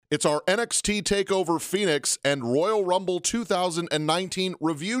It's our NXT Takeover Phoenix and Royal Rumble 2019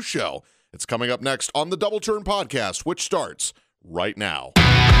 review show. It's coming up next on the Double Turn Podcast, which starts right now.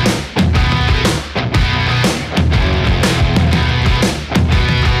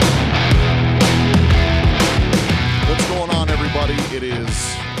 What's going on, everybody? It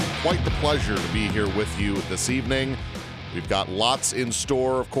is quite the pleasure to be here with you this evening. We've got lots in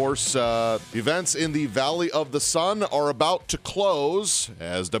store, of course. Events in the Valley of the Sun are about to close,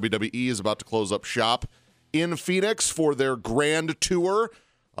 as WWE is about to close up shop in Phoenix for their grand tour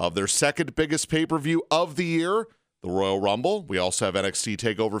of their second biggest pay-per-view of the year, the Royal Rumble. We also have NXT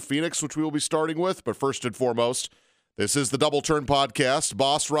Takeover Phoenix, which we will be starting with. But first and foremost, this is the Double Turn Podcast.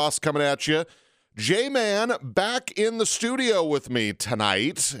 Boss Ross coming at you. J-Man back in the studio with me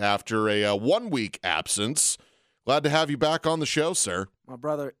tonight after a 1-week absence. Glad to have you back on the show, sir. My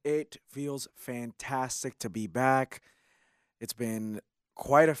brother, it feels fantastic to be back. It's been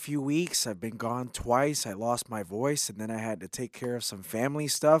quite a few weeks. I've been gone twice. I lost my voice, and then I had to take care of some family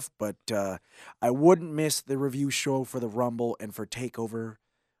stuff. But I wouldn't miss the review show for the Rumble and for Takeover.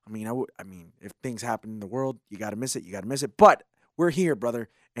 I mean, if things happen in the world, you got to miss it. You got to miss it. But we're here, brother,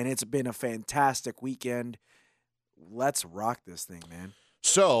 and it's been a fantastic weekend. Let's rock this thing, man.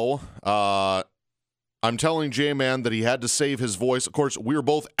 So, I'm telling J-Man that he had to save his voice. Of course, we were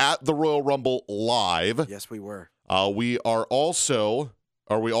both at the Royal Rumble live. Yes, we were. We also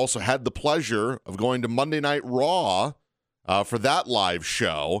had the pleasure of going to Monday Night Raw for that live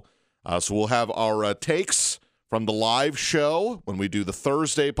show. So we'll have our takes from the live show when we do the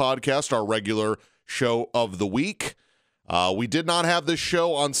Thursday podcast, our regular show of the week. We did not have this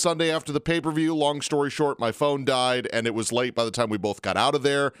show on Sunday after the pay-per-view. Long story short, my phone died, and it was late by the time we both got out of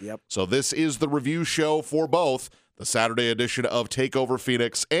there. Yep. So this is the review show for both the Saturday edition of TakeOver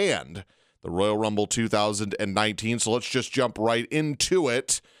Phoenix and the Royal Rumble 2019. So let's just jump right into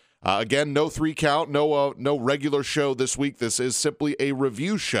it. Again, no 3 count, no regular show this week. This is simply a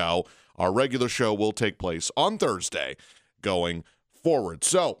review show. Our regular show will take place on Thursday going forward.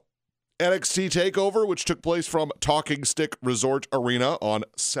 So, NXT TakeOver, which took place from Talking Stick Resort Arena on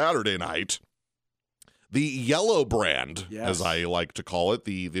Saturday night. The yellow brand, yes, as I like to call it,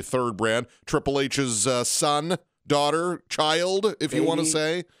 the third brand, Triple H's son, daughter, child, if you want to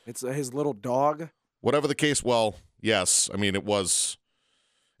say. It's his little dog. Whatever the case, well, yes. I mean, it was,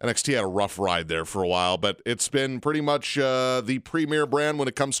 NXT had a rough ride there for a while, but it's been pretty much the premier brand when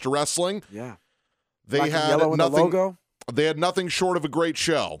it comes to wrestling. Yeah. They had yellow in the nothing. logo. They had nothing short of a great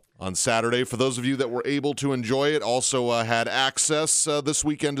show on Saturday. For those of you that were able to enjoy it, also had access this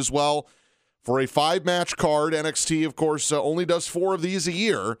weekend as well for a 5-match card. NXT, of course, only does 4 of these a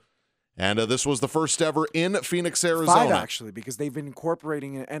year, and this was the first ever in Phoenix, Arizona. 5, actually, because they've been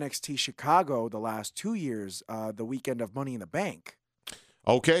incorporating in NXT Chicago the last 2 years, the weekend of Money in the Bank.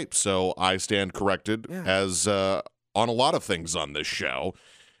 Okay, so I stand corrected as on a lot of things on this show.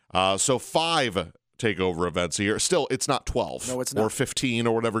 So 5 takeover events a year. Still, it's not 12 no, it's not. or 15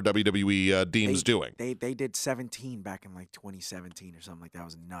 or whatever WWE deems doing. They did 17 back in like 2017 or something like that. It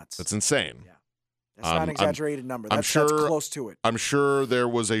was nuts. That's insane. Yeah. That's not an exaggerated number. That's close to it. I'm sure there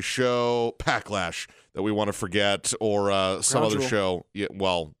was a show, Backlash, that we want to forget, or some other show. Yeah,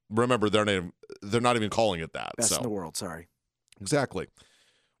 well, remember, they're not even calling it that. Best in the world, sorry. Exactly.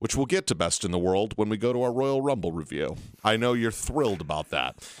 Which we'll get to Best in the World when we go to our Royal Rumble review. I know you're thrilled about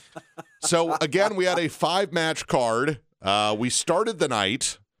that. So, again, we had a 5-match card. We started the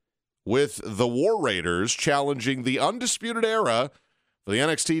night with the War Raiders challenging the Undisputed Era for the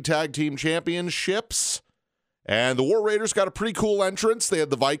NXT Tag Team Championships. And the War Raiders got a pretty cool entrance. They had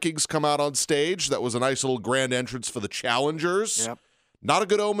the Vikings come out on stage. That was a nice little grand entrance for the challengers. Yep. Not a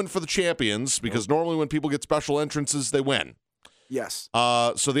good omen for the champions, because normally when people get special entrances, they win. Yes.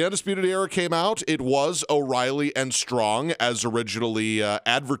 So the Undisputed Era came out. It was O'Reilly and Strong, as originally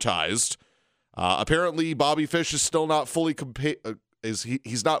advertised. Apparently, Bobby Fish is still not fully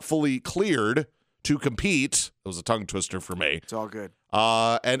he's not fully cleared to compete. It was a tongue twister for me. It's all good.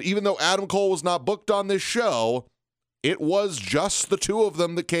 And even though Adam Cole was not booked on this show, it was just the two of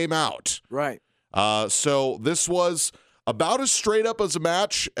them that came out. Right. So this was about as straight up as a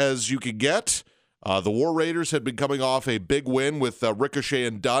match as you could get. The War Raiders had been coming off a big win with Ricochet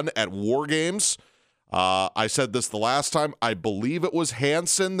and Dunn at War Games. I said this the last time. I believe it was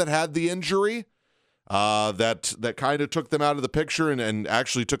Hansen that had the injury that kind of took them out of the picture and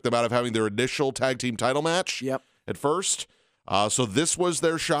actually took them out of having their initial tag team title match at first. So this was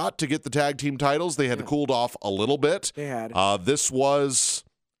their shot to get the tag team titles. They had cooled off a little bit. They had.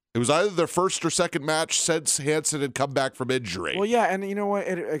 It was either their first or second match since Hansen had come back from injury. Well, yeah, and you know what?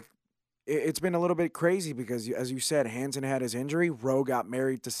 it's been a little bit crazy because, as you said, Hansen had his injury. Rowe got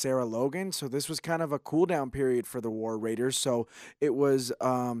married to Sarah Logan. So this was kind of a cool down period for the War Raiders. So it was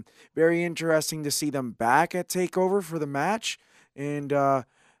very interesting to see them back at TakeOver for the match. And,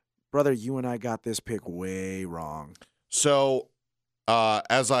 brother, you and I got this pick way wrong. So,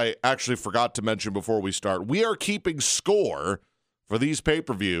 as I actually forgot to mention before we start, we are keeping score for these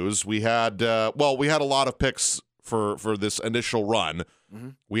pay-per-views. We had a lot of picks for this initial run. Mm-hmm.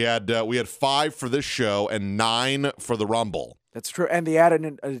 We had 5 for this show and 9 for the Rumble. That's true. And they added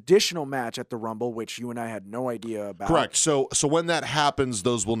an additional match at the Rumble, which you and I had no idea about. Correct. So when that happens,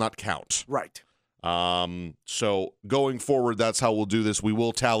 those will not count. Right. So going forward, that's how we'll do this. We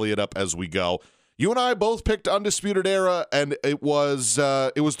will tally it up as we go. You and I both picked Undisputed Era, and it was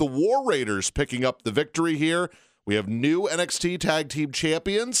the War Raiders picking up the victory here. We have new NXT Tag Team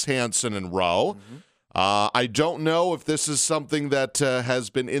Champions, Hansen and Rowe. Mm-hmm. I don't know if this is something that has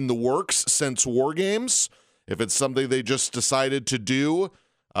been in the works since War Games, if it's something they just decided to do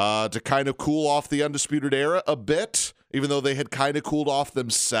to kind of cool off the Undisputed Era a bit, even though they had kind of cooled off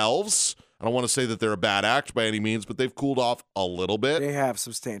themselves. I don't want to say that they're a bad act by any means, but they've cooled off a little bit. They have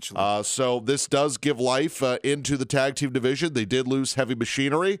substantially. So this does give life into the tag team division. They did lose Heavy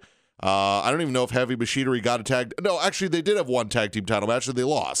Machinery. I don't even know if Heavy Machinery got a tag. No, actually, they did have one tag team title match that they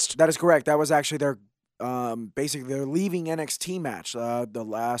lost. That is correct. That was actually their basically their leaving NXT match. The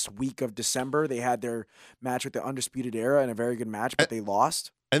last week of December, they had their match with the Undisputed Era in a very good match, but they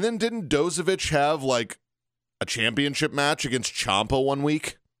lost. And then didn't Dozovic have like a championship match against Ciampa one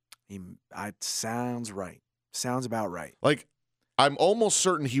week? It sounds right. Sounds about right. Like, I'm almost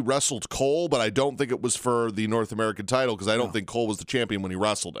certain he wrestled Cole, but I don't think it was for the North American title because I don't think Cole was the champion when he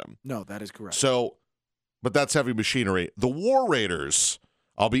wrestled him. No, that is correct. So, but that's Heavy Machinery. The War Raiders,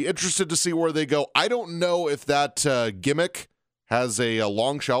 I'll be interested to see where they go. I don't know if that gimmick has a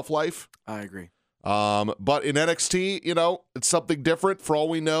long shelf life. I agree. But in NXT, it's something different. For all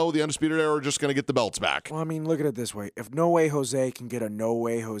we know, the Undisputed Era are just going to get the belts back. Well, I mean, look at it this way. If No Way Jose can get a No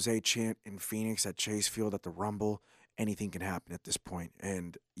Way Jose chant in Phoenix at Chase Field at the Rumble, anything can happen at this point.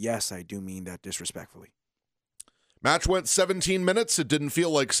 And yes, I do mean that disrespectfully. Match went 17 minutes. It didn't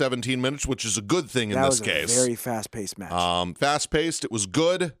feel like 17 minutes, which is a good thing in this case. That was a very fast-paced match. Fast-paced. It was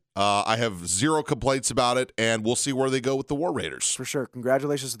good. I have zero complaints about it, and we'll see where they go with the War Raiders. For sure.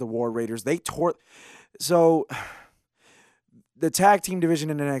 Congratulations to the War Raiders. They tore... So, the tag team division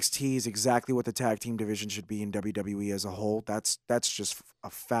in NXT is exactly what the tag team division should be in WWE as a whole. That's just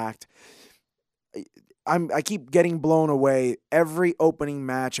a fact. I keep getting blown away. Every opening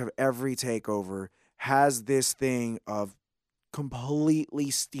match of every TakeOver has this thing of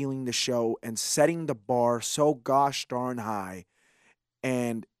completely stealing the show and setting the bar so gosh darn high.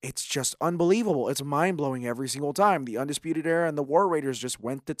 And it's just unbelievable. It's mind-blowing every single time. The Undisputed Era and the War Raiders just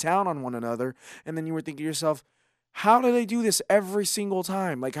went to town on one another. And then you were thinking to yourself, how do they do this every single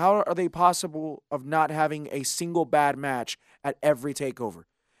time? Like, how are they possible of not having a single bad match at every TakeOver?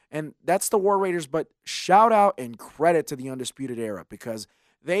 And that's the War Raiders, but shout out and credit to the Undisputed Era because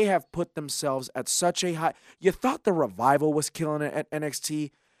they have put themselves at such a high... You thought the Revival was killing it at NXT?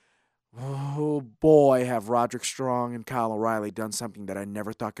 Oh, boy, have Roderick Strong and Kyle O'Reilly done something that I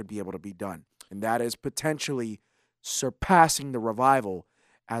never thought could be able to be done. And that is potentially surpassing the Revival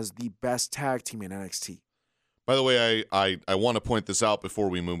as the best tag team in NXT. By the way, I want to point this out before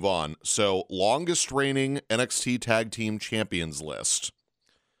we move on. So, longest reigning NXT Tag Team Champions list.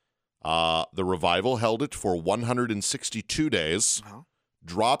 The Revival held it for 162 days,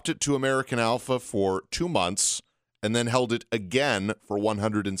 dropped it to American Alpha for 2 months, and then held it again for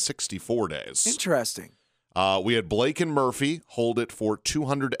 164 days. Interesting. We had Blake and Murphy hold it for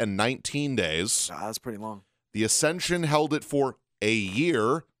 219 days. That's pretty long. The Ascension held it for a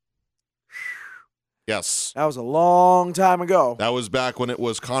year. Yes. That was a long time ago. That was back when it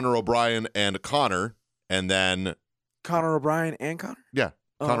was Conor O'Brien and Connor, and then... Conor O'Brien and Connor? Yeah,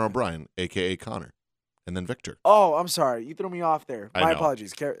 Conor O'Brien, a.k.a. Connor, and then Victor. Oh, I'm sorry. You threw me off there. My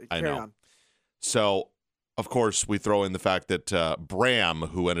apologies. Carry on. So... Of course, we throw in the fact that Bram,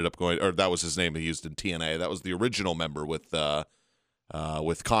 who ended up going, or that was his name he used in TNA, that was the original member with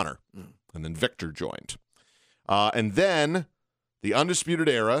Connor, and then Victor joined. And then the Undisputed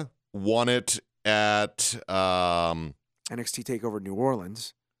Era won it at NXT Takeover New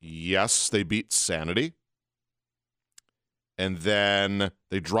Orleans. Yes, they beat Sanity. And then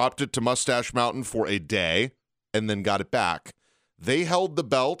they dropped it to Mustache Mountain for a day, and then got it back. They held the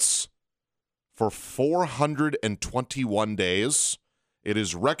belts for 421 days. It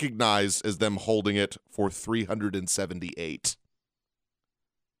is recognized as them holding it for 378.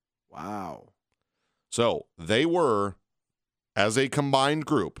 Wow. So they were as a combined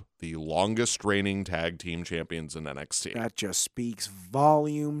group, the longest reigning tag team champions in NXT. That just speaks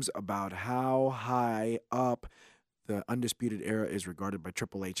volumes about how high up the Undisputed Era is regarded by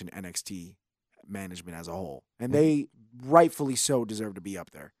Triple H and NXT management as a whole. And they rightfully so deserve to be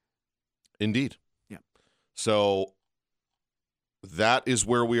up there. Indeed. Yeah. So that is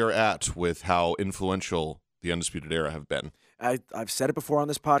where we are at with how influential the Undisputed Era have been. I've said it before on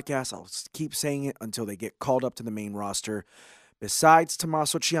this podcast. I'll keep saying it until they get called up to the main roster. Besides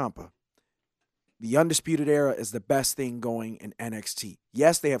Tommaso Ciampa, the Undisputed Era is the best thing going in NXT.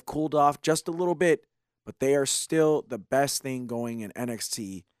 Yes, they have cooled off just a little bit, but they are still the best thing going in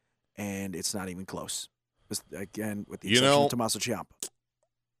NXT, and it's not even close. Again, with the exception of Tommaso Ciampa.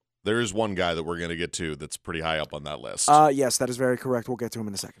 There is one guy that we're going to get to that's pretty high up on that list. Yes, that is very correct. We'll get to him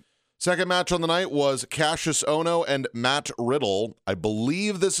in a second. Second match on the night was Cassius Ohno and Matt Riddle. I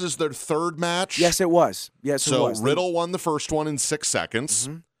believe this is their third match. Yes, it was. Yes, it was. So Riddle won the first one in 6 seconds.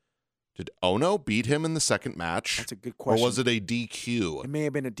 Mm-hmm. Did Ohno beat him in the second match? That's a good question. Or was it a DQ? It may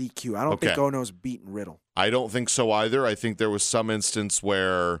have been a DQ. I don't think Ohno's beaten Riddle. I don't think so either. I think there was some instance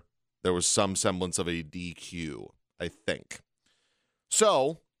where there was some semblance of a DQ, I think.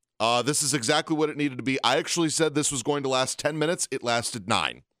 So, this is exactly what it needed to be. I actually said this was going to last 10 minutes. It lasted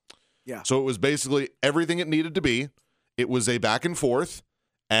 9. Yeah. So it was basically everything it needed to be. It was a back and forth,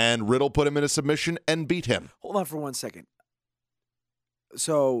 and Riddle put him in a submission and beat him. Hold on for 1 second.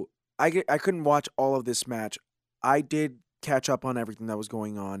 So I couldn't watch all of this match. I did catch up on everything that was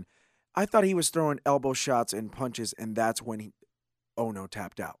going on. I thought he was throwing elbow shots and punches, and that's when Ohno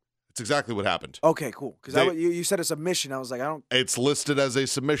tapped out. It's exactly what happened. Okay, cool. Because you said a submission. I was like, It's listed as a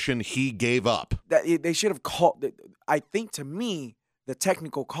submission. He gave up. They should have called. I think to me, the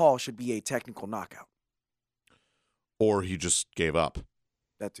technical call should be a technical knockout. Or he just gave up.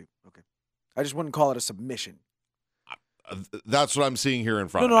 That too. Okay. I just wouldn't call it a submission. That's what I'm seeing here in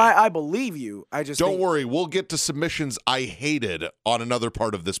front of me. No, I believe you. I just don't worry. We'll get to submissions I hated on another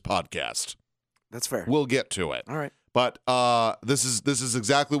part of this podcast. That's fair. We'll get to it. All right. But this is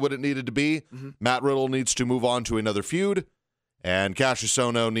exactly what it needed to be. Mm-hmm. Matt Riddle needs to move on to another feud, and Cassius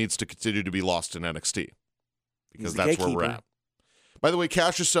Ohno needs to continue to be lost in NXT because that's where we're at. By the way,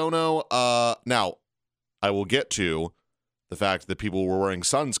 Cassius Ohno, now, I will get to the fact that people were wearing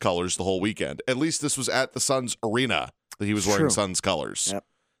Suns colors the whole weekend. At least this was at the Suns arena that he was wearing Suns colors. Yep.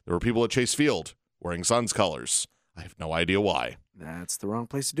 There were people at Chase Field wearing Suns colors. I have no idea why. That's the wrong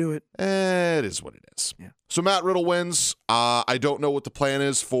place to do it. It is what it is. Yeah. So Matt Riddle wins. I don't know what the plan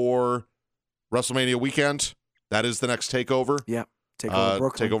is for WrestleMania weekend. That is the next TakeOver. Yeah. TakeOver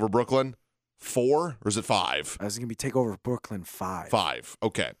Brooklyn. TakeOver Brooklyn. 4 or is it 5? It's going to be TakeOver Brooklyn 5. 5.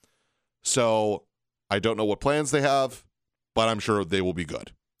 Okay. So I don't know what plans they have, but I'm sure they will be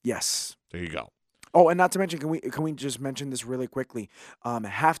good. Yes. There you go. Oh, and not to mention, can we just mention this really quickly?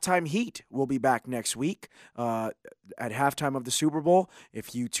 Halftime Heat will be back next week at halftime of the Super Bowl.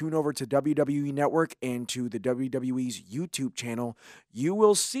 If you tune over to WWE Network and to the WWE's YouTube channel, you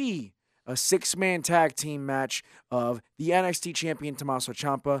will see a 6-man tag team match of the NXT champion Tommaso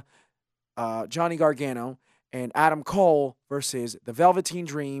Ciampa, Johnny Gargano, and Adam Cole versus the Velveteen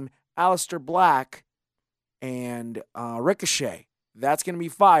Dream, Aleister Black, and Ricochet. That's going to be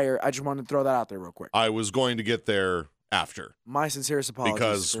fire. I just wanted to throw that out there real quick. I was going to get there after. My sincerest apologies.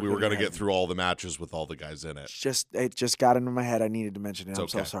 Because we were going to get through all the matches with all the guys in it. It just got into my head. I needed to mention it. I'm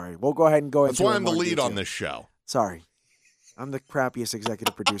so sorry. We'll go ahead and go into it. That's why I'm the lead on this show. Sorry. I'm the crappiest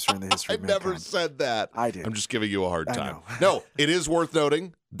executive producer in the history of mankind. I never said that. I did. I'm just giving you a hard time. I know. No, it is worth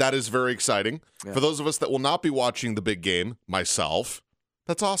noting. That is very exciting. Yeah. For those of us that will not be watching the big game, myself,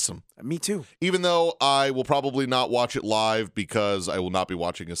 that's awesome. Me too. Even though I will probably not watch it live because I will not be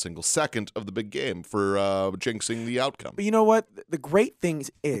watching a single second of the big game for jinxing the outcome. But you know what? The great thing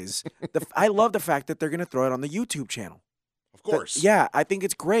is, I love the fact that they're going to throw it on the YouTube channel. Of course. Yeah, I think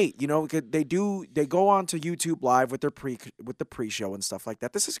it's great. You know, they go on to YouTube Live with the pre-show and stuff like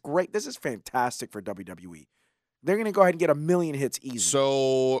that. This is great. This is fantastic for WWE. They're going to go ahead and get 1 million hits easy.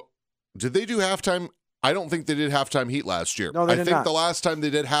 So, did they do halftime? I don't think they did halftime heat last year. No, they did not. I think the last time they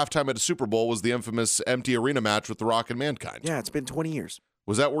did halftime at a Super Bowl was the infamous empty arena match with The Rock and Mankind. Yeah, it's been 20 years.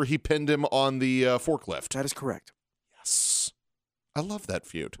 Was that where he pinned him on the forklift? That is correct. Yes. I love that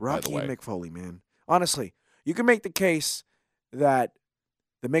feud, Rocky by the way. and Mick Foley, man. Honestly, you can make the case that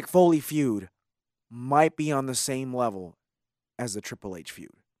the Mick Foley feud might be on the same level as the Triple H feud.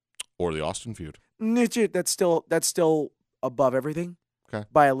 Or the Austin feud. That's still above everything. Okay.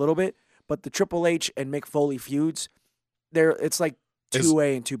 By a little bit. But the Triple H and Mick Foley feuds, it's like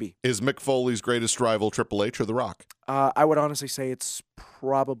 2A and 2B. Is Mick Foley's greatest rival Triple H or The Rock? I would honestly say it's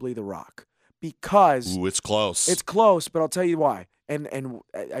probably The Rock. because Ooh, it's close. it's close, but I'll tell you why. And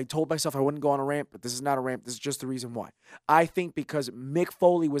I told myself I wouldn't go on a rant, but this is not a rant. This is just the reason why. I think because Mick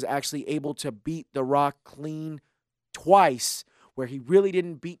Foley was actually able to beat The Rock clean twice, where he really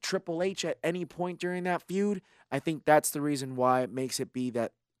didn't beat Triple H at any point during that feud. I think that's the reason why it makes it be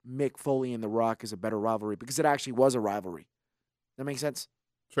that Mick Foley and The Rock is a better rivalry, because it actually was a rivalry. That makes sense?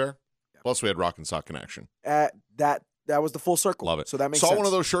 Fair. Yeah. Plus, we had Rock and Sock Connection. That was the full circle. Love it. So that makes Saw sense. one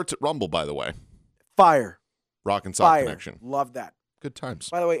of those shirts at Rumble, by the way. Fire. Rock and Sock Fire. Connection. Love that. Good times.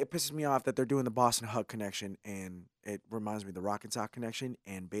 By the way, it pisses me off that they're doing the Boston Hug Connection, and it reminds me of the Rock and Sock Connection,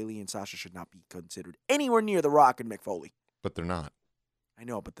 and Bailey and Sasha should not be considered anywhere near The Rock and Mick Foley. But they're not. I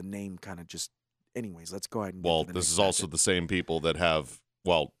know, but the name kind of just... Anyways, let's go ahead and... Well, this is also the same people that have...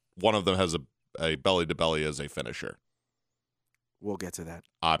 Well, one of them has a belly-to-belly as a finisher. We'll get to that.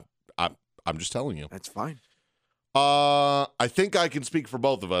 I'm just telling you. That's fine. I think I can speak for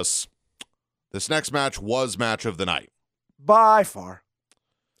both of us. This next match was match of the night. By far.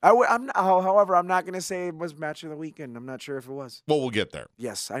 However, I'm not going to say it was match of the weekend. I'm not sure if it was. Well, we'll get there.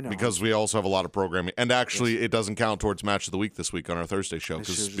 Yes, I know. Because we also have a lot of programming. And actually, It doesn't count towards match of the week this week on our Thursday show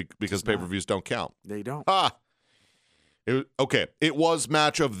because pay-per-views don't count. They don't. Okay. It was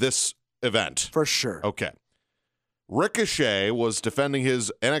match of this event. For sure. Okay. Ricochet was defending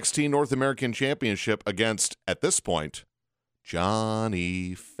his NXT North American Championship against, at this point,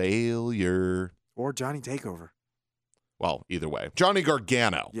 Johnny Failure. Or Johnny Takeover. Well, either way. Johnny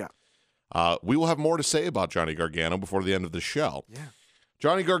Gargano. Yeah. We will have more to say about Johnny Gargano before the end of the show. Yeah.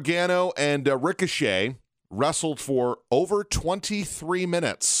 Johnny Gargano and Ricochet wrestled for over 23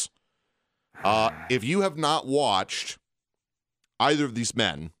 minutes. If you have not watched either of these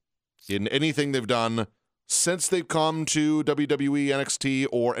men in anything they've done since they've come to WWE, NXT,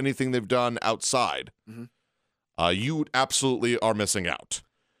 or anything they've done outside, you absolutely are missing out.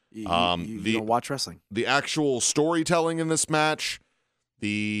 You don't watch wrestling. The actual storytelling in this match,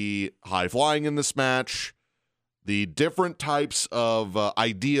 the high flying in this match, the different types of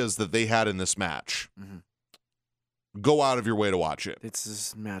ideas that they had in this match. Go out of your way to watch it.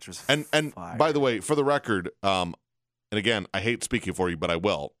 This match was and fire. By the way, for the record, and again, I hate speaking for you, but I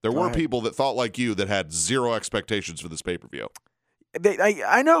will. There were people that thought like you that had zero expectations for this pay-per-view.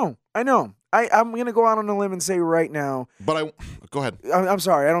 I know. I'm going to go out on a limb and say right now. But go ahead. I'm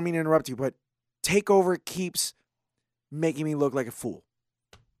sorry. I don't mean to interrupt you, but TakeOver keeps making me look like a fool.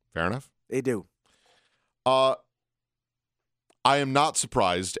 Fair enough. They do. I am not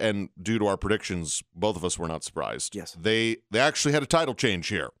surprised, and due to our predictions, both of us were not surprised. Yes. They actually had a title change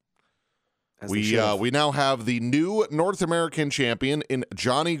here. We now have the new North American champion in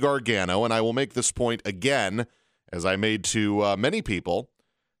Johnny Gargano, and I will make this point again, as I made to many people,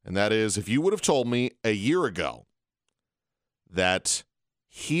 and that is, if you would have told me a year ago that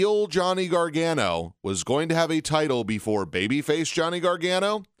heel Johnny Gargano was going to have a title before babyface Johnny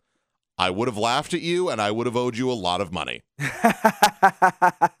Gargano, I would have laughed at you, and I would have owed you a lot of money.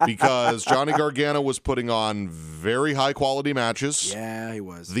 Because Johnny Gargano was putting on very high-quality matches. Yeah, he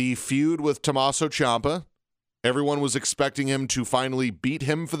was. The feud with Tommaso Ciampa, everyone was expecting him to finally beat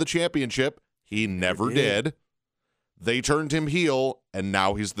him for the championship. He never did. They turned him heel, and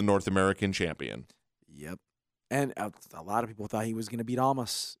now he's the North American champion. Yep. And a lot of people thought he was going to beat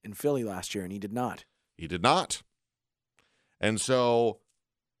Almas in Philly last year, and he did not. He did not. And so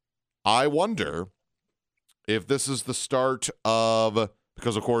I wonder if this is the start of,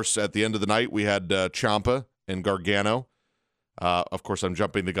 because of course at the end of the night we had Ciampa and Gargano. Of course I'm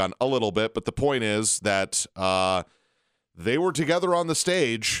jumping the gun a little bit, but the point is that they were together on the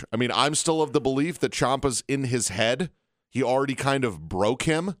stage. I mean, I'm still of the belief that Ciampa's in his head. He already kind of broke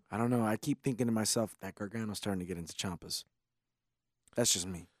him. I don't know. I keep thinking to myself that Gargano's starting to get into Ciampa's. That's just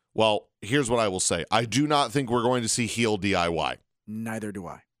me. Well, here's what I will say. I do not think we're going to see heel DIY. Neither do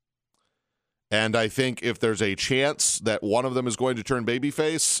I. And I think if there's a chance that one of them is going to turn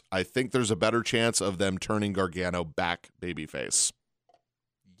babyface, I think there's a better chance of them turning Gargano back babyface.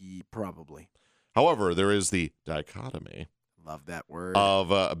 Probably. However, there is the dichotomy. Love that word.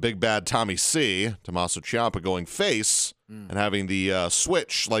 Of big bad Tommy C, Tommaso Ciampa, going face and having the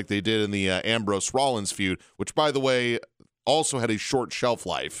switch like they did in the Ambrose Rollins feud, which, by the way, also had a short shelf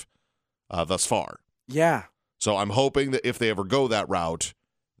life thus far. Yeah. So I'm hoping that if they ever go that route,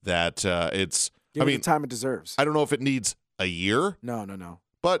 that it's... Give it the time it deserves. I don't know if it needs a year. No.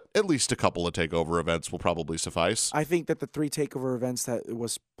 But at least a couple of TakeOver events will probably suffice. I think that the 3 TakeOver events, that it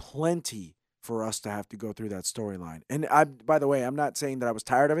was plenty for us to have to go through that storyline. And by the way, I'm not saying that I was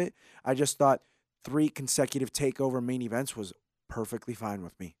tired of it. I just thought 3 consecutive TakeOver main events was perfectly fine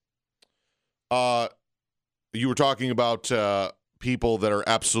with me. You were talking about people that are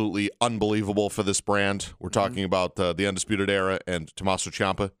absolutely unbelievable for this brand. We're talking about the Undisputed Era and Tommaso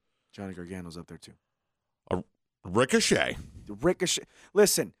Ciampa. Johnny Gargano's up there too. Ricochet. Ricochet.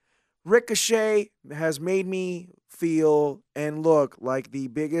 Listen, Ricochet has made me feel and look like the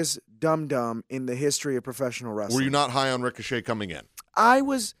biggest dum-dum in the history of professional wrestling. Were you not high on Ricochet coming in? I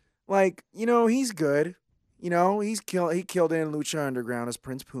was like, he's good. He killed it in Lucha Underground as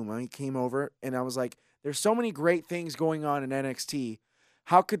Prince Puma. He came over, and I was like, there's so many great things going on in NXT.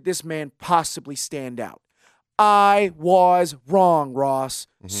 How could this man possibly stand out? I was wrong, Ross.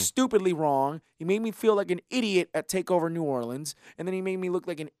 Stupidly wrong. He made me feel like an idiot at TakeOver New Orleans, and then he made me look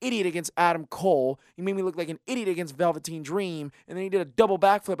like an idiot against Adam Cole. He made me look like an idiot against Velveteen Dream, and then he did a double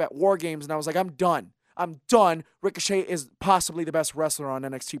backflip at War Games, and I was like, I'm done. I'm done. Ricochet is possibly the best wrestler on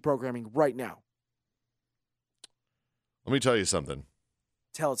NXT programming right now. Let me tell you something.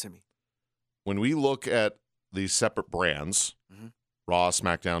 Tell it to me. When we look at these separate brands, Raw,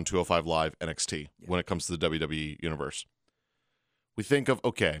 SmackDown, 205 Live, NXT, when it comes to the WWE universe, we think of,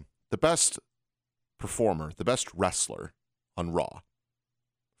 okay, the best performer, the best wrestler on Raw.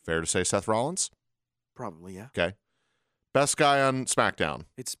 Fair to say Seth Rollins? Probably, yeah. Okay. Best guy on SmackDown.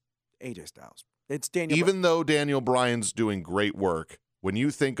 It's AJ Styles. It's Daniel. Even though Daniel Bryan's doing great work, when you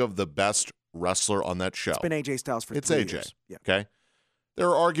think of the best wrestler on that show, it's been AJ Styles for 3 AJ. years. Yeah. Okay. There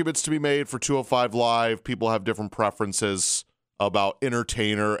are arguments to be made for 205 Live. People have different preferences about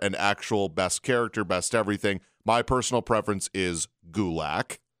entertainer and actual best character, best everything. My personal preference is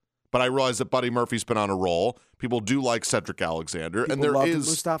Gulak, but I realize that Buddy Murphy's been on a roll. People do like Cedric Alexander, People and there loved is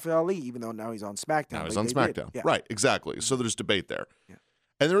Mustafa Ali, even though now he's on SmackDown. Now he's on SmackDown, Yeah. right? Exactly. So there's debate there, Yeah.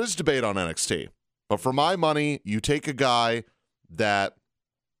 and there is debate on NXT. But for my money, you take a guy that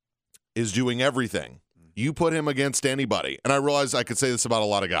is doing everything. You put him against anybody. And I realize I could say this about a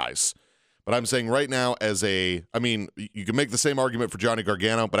lot of guys. But I'm saying right now you can make the same argument for Johnny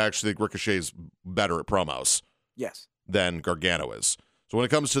Gargano, but I actually think Ricochet's better at promos than Gargano is. So when it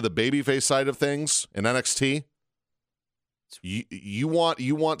comes to the babyface side of things in NXT, you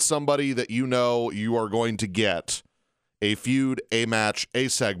want somebody that you know you are going to get a feud, a match, a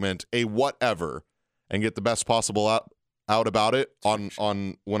segment, a whatever, and get the best possible out about it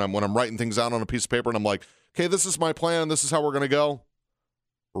on when I'm writing things out on a piece of paper and I'm like, okay, this is my plan, this is how we're gonna go.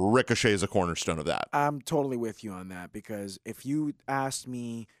 Ricochet is a cornerstone of that. I'm totally with you on that, because if you asked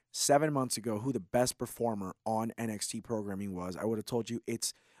me 7 months ago who the best performer on NXT programming was, I would have told you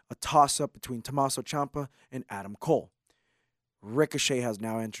it's a toss-up between Tommaso Ciampa and Adam Cole. Ricochet has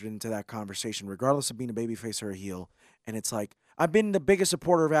now entered into that conversation, regardless of being a babyface or a heel. And it's like, I've been the biggest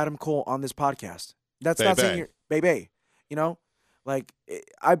supporter of Adam Cole on this podcast. That's not saying you're baby.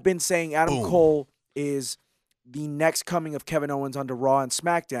 I've been saying Adam Cole is the next coming of Kevin Owens onto Raw and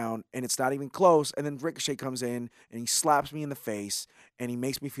SmackDown, and it's not even close. And then Ricochet comes in and he slaps me in the face and he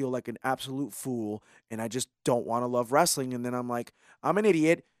makes me feel like an absolute fool, and I just don't want to love wrestling. And then I'm like, I'm an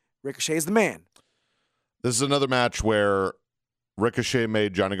idiot. Ricochet is the man. This is another match where Ricochet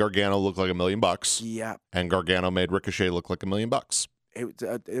made Johnny Gargano look like $1 million. Yeah. And Gargano made Ricochet look like $1 million. It was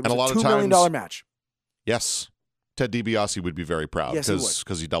a $2 million match. Yes. Ted DiBiase would be very proud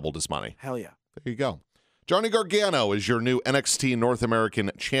because he doubled his money. Hell yeah. There you go. Johnny Gargano is your new NXT North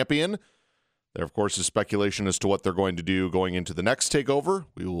American champion. There, of course, is speculation as to what they're going to do going into the next takeover.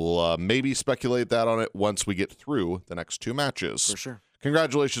 We will maybe speculate that on it once we get through the next 2 matches. For sure.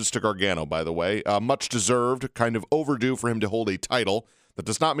 Congratulations to Gargano, by the way. Much deserved, kind of overdue for him to hold a title. That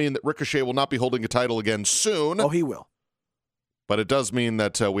does not mean that Ricochet will not be holding a title again soon. Oh, he will. But it does mean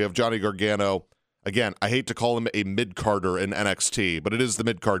that we have Johnny Gargano. Again, I hate to call him a mid-carder in NXT, but it is the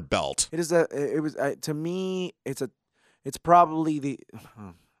mid-card belt. To me, it's probably the,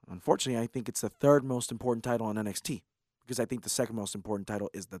 unfortunately, I think it's the third most important title in NXT, because I think the second most important title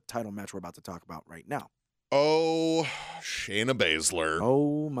is the title match we're about to talk about right now. Oh, Shayna Baszler.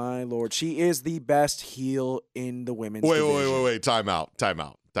 Oh, my Lord. She is the best heel in the women's division. Wait. Time out.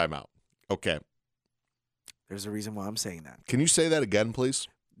 Okay. There's a reason why I'm saying that. Can you say that again, please?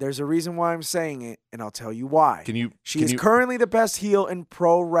 There's a reason why I'm saying it, and I'll tell you why. She is you currently the best heel in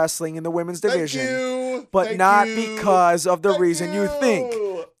pro wrestling in the women's division. Thank not you. because of the reason you think.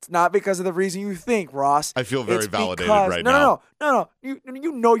 It's not because of the reason you think, Ross. I feel very validated right now. No.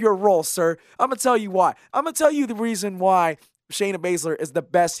 You know your role, sir. I'm going to tell you why. I'm going to tell you the reason why Shayna Baszler is the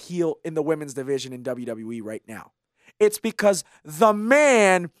best heel in the women's division in WWE right now. It's because the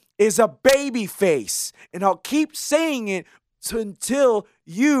man is a baby face, and I'll keep saying it until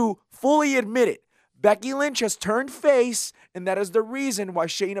you fully admit it. Becky Lynch has turned face, and that is the reason why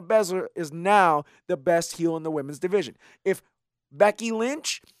Shayna Baszler is now the best heel in the women's division. If Becky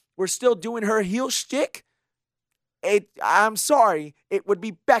Lynch were still doing her heel shtick, I'm sorry, it would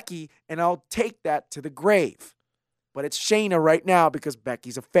be Becky, and I'll take that to the grave. But it's Shayna right now because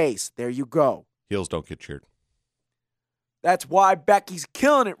Becky's a face. There you go. Heels don't get cheered. That's why Becky's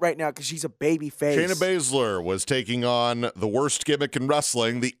killing it right now, because she's a baby face. Shayna Baszler was taking on the worst gimmick in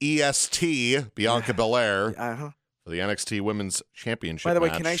wrestling, the EST, Bianca Belair, for the NXT Women's Championship By the way,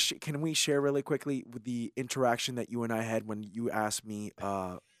 match. can we share really quickly with the interaction that you and I had when you asked me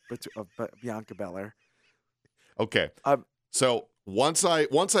Bianca Belair? Okay. So once I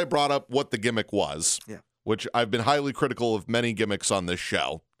brought up what the gimmick was, which I've been highly critical of many gimmicks on this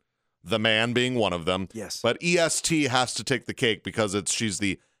show, the man being one of them. Yes. But EST has to take the cake because she's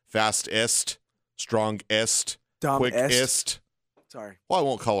the fastest, strongest, quickest. Sorry. Well, I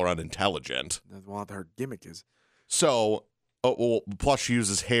won't call her unintelligent. That's what her gimmick is. So, plus she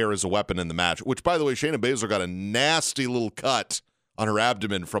uses hair as a weapon in the match, which, by the way, Shayna Baszler got a nasty little cut on her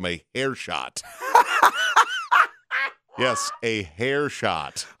abdomen from a hair shot. Yes, a hair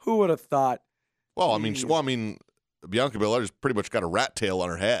shot. Who would have thought? Well, I mean, Bianca Belair's pretty much got a rat tail on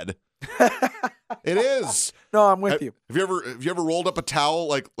her head. It is. No, I'm with you. Have you ever rolled up a towel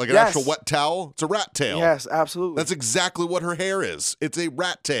like an actual wet towel? It's a rat tail. Yes, absolutely. That's exactly what her hair is. It's a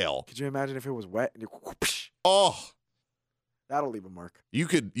rat tail. Could you imagine if it was wet and that'll leave a mark. You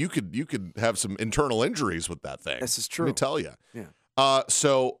could have some internal injuries with that thing. This is true. Let me tell you. Yeah.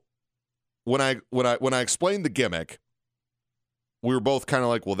 So when I explained the gimmick, we were both kind of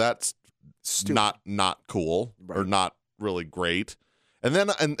like, well, that's Stupid. not cool or not really great. And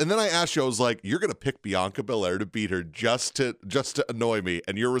then I asked you, I was like, you're gonna pick Bianca Belair to beat her just to annoy me,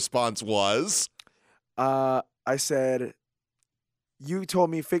 and your response was, I said, you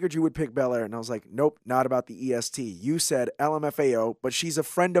told me, figured you would pick Belair, and I was like, nope, not about the EST. You said LMFAO, but she's a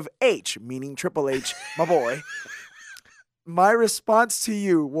friend of H, meaning Triple H, my boy. My response to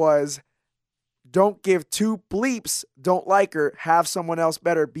you was, don't give two bleeps, don't like her, have someone else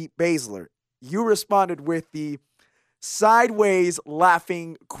better beat Baszler. You responded with the sideways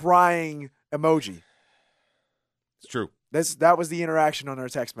laughing, crying emoji. it's true. That was the interaction on our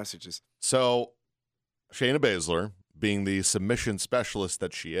text messages. So Shayna Baszler, being the submission specialist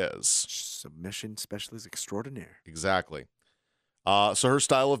that she is. Submission specialist extraordinaire. Exactly. So her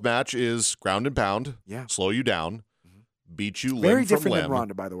style of match is ground and pound, slow you down, beat you limb Very from different limb. than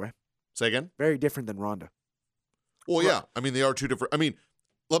Ronda, by the way. Say again? Very different than Ronda. Well, yeah. I mean, they are two different. I mean,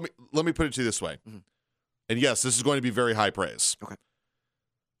 let me put it to you this way. And yes, this is going to be very high praise. Okay.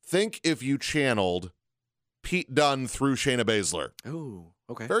 Think if you channeled Pete Dunne through Shayna Baszler. Oh,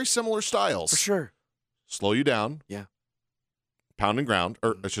 okay. Very similar styles. For sure. Slow you down. Yeah. Pound and ground,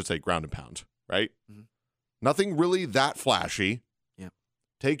 or I should say ground and pound, right? Nothing really that flashy. Yeah.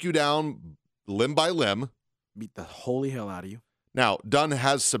 Take you down limb by limb. Beat the holy hell out of you. Now, Dunn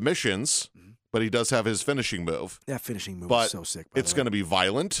has submissions, but he does have his finishing move. That finishing move But is so sick. It's going to be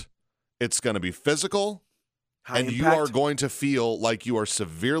violent. It's going to be physical. High and impact. you are going to feel like you are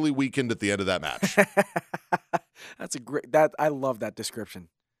severely weakened at the end of that match. That's a great. I love that description.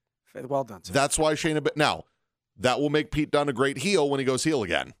 Well done, sir. That's why Shayna. Now, that will make Pete Dunne a great heel when he goes heel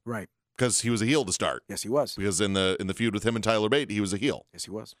again. Right. Because he was a heel to start. Yes, he was. Because in the feud with him and Tyler Bate, he was a heel. Yes,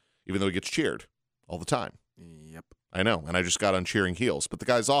 he was. Even though he gets cheered all the time. Yep. I know, and I just got on cheering heels, but the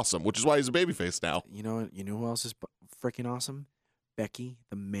guy's awesome, which is why he's a babyface now. You know who else is freaking awesome? Becky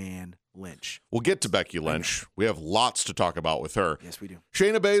the Man Lynch. We'll get to Becky Lynch. We have lots to talk about with her. Yes, we do.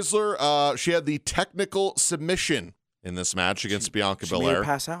 Shayna Baszler, she had the technical submission in this match against Bianca Belair. She made her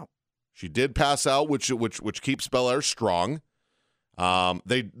pass out. She did pass out, which keeps Belair strong.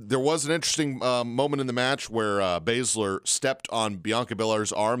 There was an interesting moment in the match where Baszler stepped on Bianca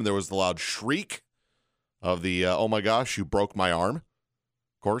Belair's arm. There was the loud shriek of the "Oh my gosh, you broke my arm!"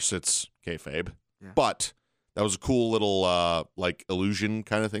 Of course, it's kayfabe, but that was a cool little illusion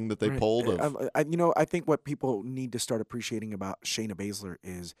kind of thing that they pulled. I think what people need to start appreciating about Shayna Baszler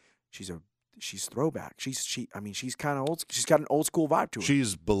is she's throwback. She's kind of old. She's got an old school vibe to her.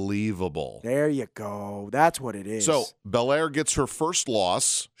 She's believable. There you go. That's what it is. So Belair gets her first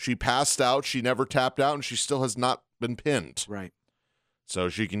loss. She passed out. She never tapped out, and she still has not been pinned. Right. So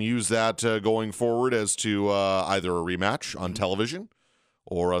she can use that going forward as to either a rematch on television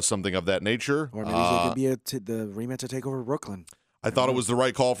or something of that nature. Or maybe it could be the rematch to Takeover Brooklyn. I thought it was the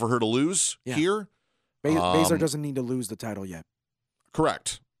right call for her to lose here. Baszler doesn't need to lose the title yet.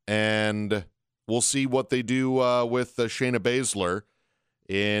 Correct. And we'll see what they do with Shayna Baszler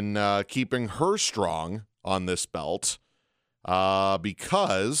in keeping her strong on this belt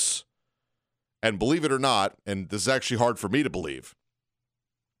because, and believe it or not, and this is actually hard for me to believe,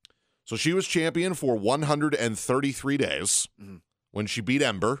 so she was champion for 133 days when she beat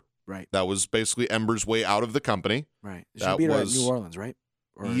Ember Right. That was basically Ember's way out of the company. Right. She That beat her at was- New Orleans, right?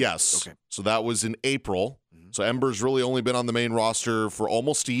 Yes. Okay. So that was in April. Mhm. So Ember's really only been on the main roster for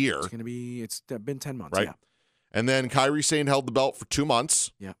almost a year. It's been 10 months. Right. Yeah. And then Kairi Sane held the belt for 2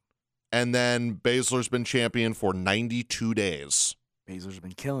 months. Yeah. And then Baszler's been champion for 92 days. Baszler's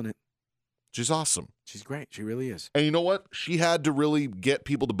been killing it. She's awesome. She's great. She really is. And you know what? She had to really get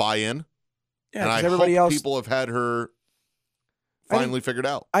people to buy in. Yeah, and I 'cause hope everybody else. people have had her finally figured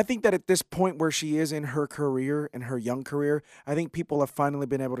out. I think that at this point where she is in her career, in her young career, I think people have finally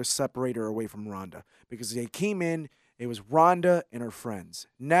been able to separate her away from Ronda because they came in. It was Ronda and her friends.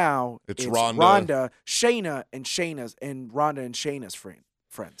 Now It's Ronda, Shayna, and Ronda and Shayna's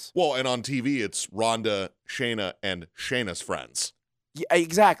friends. Well, and on TV, it's Ronda, Shayna, and Shayna's friends. Yeah,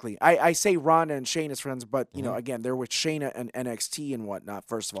 exactly. I say Ronda and Shayna's friends, but you know, Mhm. again, they're with Shayna and NXT and whatnot.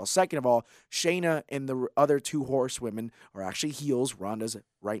 First of all, second of all, Shayna and the other two horsewomen are actually heels. Ronda's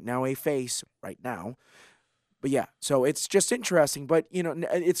right now a face, right now. But yeah, so it's just interesting. But you know,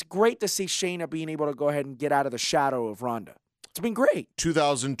 it's great to see Shayna being able to go ahead and get out of the shadow of Ronda. It's been great.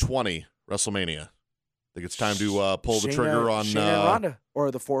 2020 WrestleMania. I think it's time to pull the trigger on Shayna and Ronda,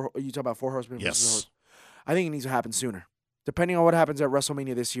 or the four. You talk about four horsewomen. versus Yes. horse- I think it needs to happen sooner. Depending on what happens at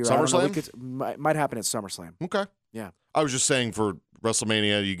WrestleMania this year, I don't know. Might happen at SummerSlam. Okay. Yeah. I was just saying for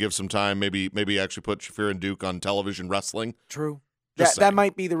WrestleMania, you give some time, maybe actually put Shafir and Duke on television wrestling. True. Just That saying.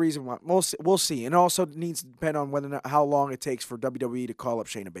 might be the reason why. We'll see. And also needs to depend on whether or not, how long it takes for WWE to call up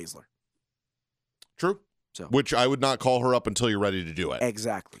Shayna Baszler. True. So Which I would not call her up until you're ready to do it.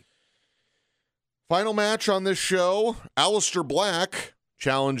 exactly. Final match on this show, Aleister Black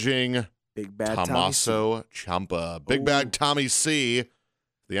challenging Big bad Tommaso Ciampa. Big Ooh. bad Tommy C,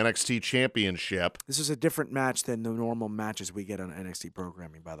 the NXT Championship, This is a different match than the normal matches we get on NXT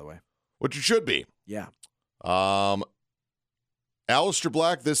programming, by the way. which it should be. Yeah. Aleister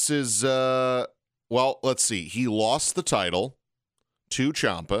Black, this is, well, let's see. He lost the title to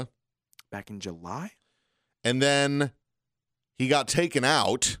Ciampa, Back in July? and then he got taken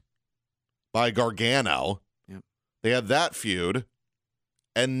out by Gargano. Yep. They had that feud,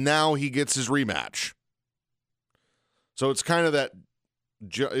 and now he gets his rematch. So it's kind of that,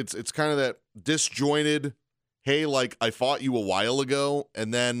 it's kind of that disjointed, hey, like I fought you a while ago,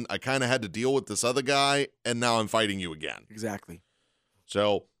 and then I kind of had to deal with this other guy, and now I'm fighting you again. Exactly.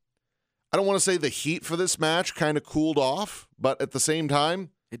 So I don't want to say the heat for this match kind of cooled off, but at the same time,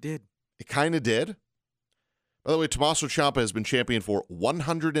 It did. it kind of did. By the way, Tommaso Ciampa has been champion for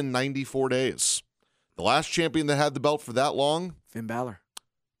 194 days. The last champion that had the belt for that long, Finn Balor.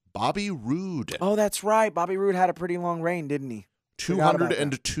 Bobby Roode. Oh, that's right. Bobby Roode had a pretty long reign, didn't he? Forgot about that.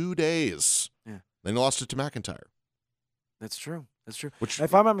 202 days. Yeah. Then he lost it to McIntyre. That's true. That's true. Which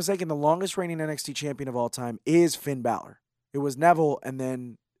If I'm not mistaken, the longest reigning NXT champion of all time is Finn Balor. It was Neville, and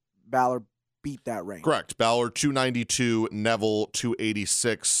then Balor beat that reign. correct. Balor 292, Neville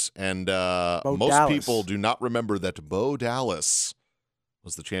 286, and most Dallas. people do not remember that Bo Dallas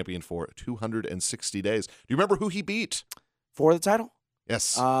was the champion for 260 days. Do you remember who he beat? For the title?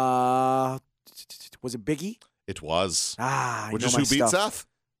 Yes, Was it Biggie? it was. I Which know is my who beat stuff. Seth.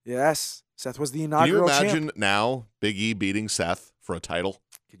 Yes. Seth was the Can you inaugural imagine champ. now Big E beating Seth for a title?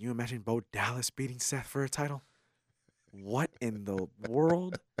 Can you imagine Bo Dallas beating Seth for a title? What in the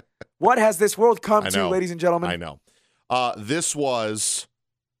world? What has this world come I to, know. ladies and gentlemen? I know. This was,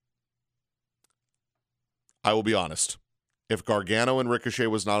 I will be honest, if Gargano and Ricochet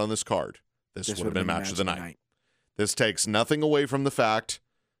was not on this card, this would have been match of the night. This takes nothing away from the fact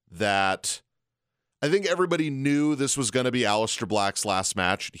that I think everybody knew this was going to be Aleister Black's last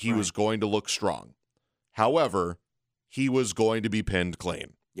match. He Right. was going to look strong. However, he was going to be pinned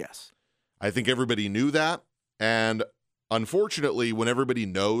clean. Yes. I think everybody knew that. And unfortunately, when everybody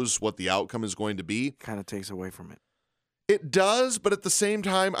knows what the outcome is going to be, Kind of takes away from it. it does. But at the same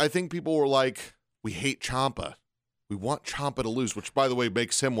time, I think people were like, we hate Ciampa. We want Ciampa to lose, which, by the way,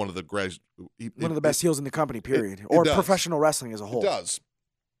 makes him one of the greatest. One of the best heels in the company, period. it Or does. professional wrestling as a whole. It does.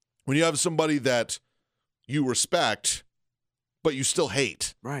 When you have somebody that you respect, but you still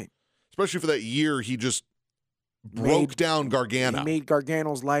hate, Right. especially for that year, he just broke down Gargano. He made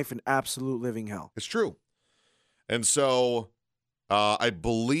Gargano's life an absolute living hell. It's true. And so I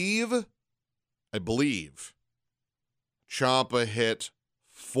believe Ciampa hit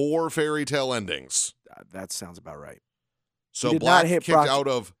 4 fairy tale endings. That sounds about right. So He did Black not hit kicked out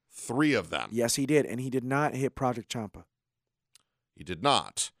of 3 of them. Yes, he did. And he did not hit Project Ciampa. He did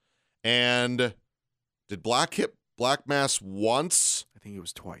not. And did Black hit Black Mass once? I think it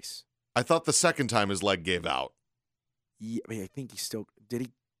was twice. I thought the second time his leg gave out. Yeah, I think he still did.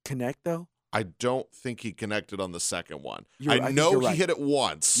 He connect though? I don't think he connected on the second one. I I know he right. hit it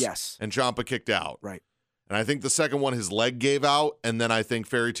once. Yes. And Ciampa kicked out. Right. And I think the second one, his leg gave out, and then I think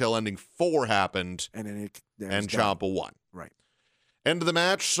Fairy Tale Ending 4 happened, and Ciampa won. Right. End of the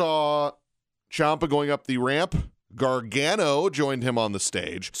match saw Ciampa going up the ramp. Gargano joined him on the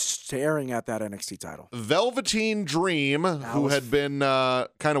stage. Staring at that NXT title. Velveteen Dream, who had been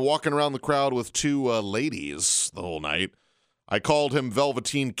kind of walking around the crowd with two ladies the whole night. I called him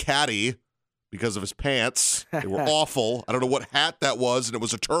Velveteen Caddy because of his pants. They were awful. I don't know what hat that was, and it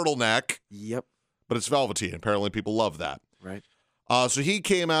was a turtleneck. Yep. But it's Velveteen. Apparently people love that. Right. So he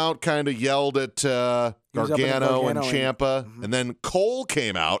came out, kind of yelled at Gargano and Ciampa, and then Cole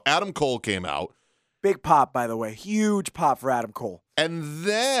came out. Adam Cole came out. Big pop, by the way. Huge pop for Adam Cole. And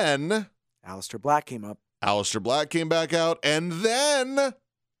then Aleister Black came up. Aleister Black came back out, and then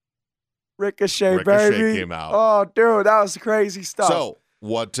Ricochet, baby. Came out. Oh, dude, that was crazy stuff. So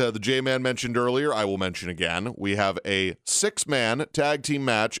what the J-Man mentioned earlier, I will mention again. We have a 6-man tag team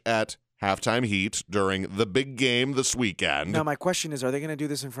match at Halftime Heat during the big game this weekend. Now, my question is, are they going to do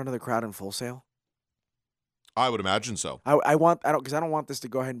this in front of the crowd in Full Sail? I would imagine so. I don't want this to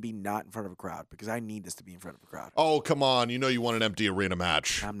go ahead and be not in front of a crowd because I need this to be in front of a crowd. Oh, come on. You know you want an empty arena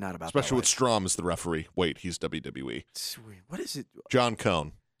match. I'm not about Especially that with Strom as the referee. Wait, he's WWE. Sweet. What is it? John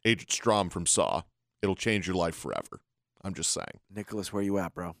Cone, Agent Strom from Saw. It'll change your life forever. I'm just saying. Nicholas, where you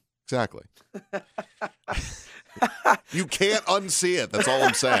at, bro? Exactly. You can't unsee it. That's all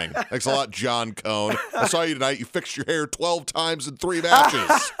I'm saying. Thanks a lot, John Cone. I saw you tonight. You fixed your hair 12 times in 3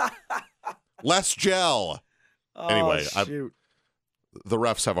 matches. Less gel. Anyway, the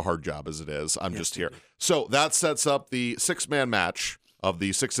refs have a hard job as it is. I'm just here. So that sets up the 6-man match of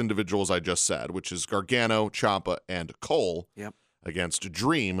the 6 individuals I just said, which is Gargano, Ciampa, and Cole against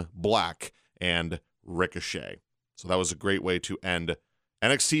Dream, Black, and Ricochet. So that was a great way to end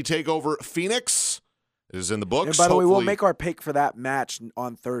NXT TakeOver Phoenix. It is in the books. And by the way, we'll make our pick for that match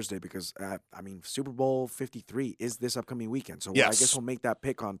on Thursday because, Super Bowl 53 is this upcoming weekend. So I guess we'll make that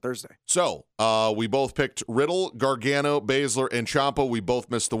pick on Thursday. So we both picked Riddle, Gargano, Baszler, and Ciampa. We both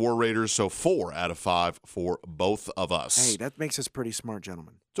missed the War Raiders, so 4 out of 5 for both of us. Hey, that makes us pretty smart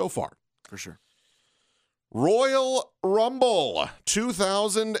gentlemen. So far. For sure. Royal Rumble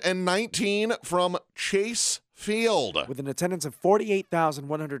 2019 from Chase Field. With an attendance of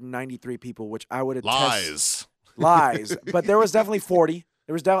 48,193 people, which I would attest. Lies. But there was definitely 40.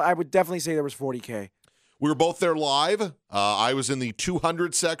 I would definitely say there was 40K. We were both there live. I was in the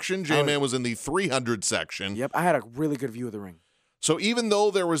 200 section. J-Man was in the 300 section. Yep, I had a really good view of the ring. So even though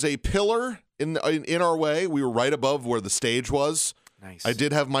there was a pillar in our way, we were right above where the stage was. Nice. I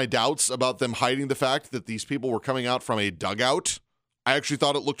did have my doubts about them hiding the fact that these people were coming out from a dugout. I actually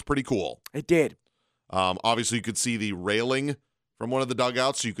thought it looked pretty cool. It did. Obviously, you could see the railing from one of the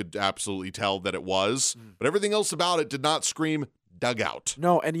dugouts, so you could absolutely tell that it was. But everything else about it did not scream dugout.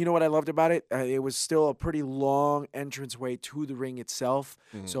 No, and you know what I loved about it? It was still a pretty long entranceway to the ring itself,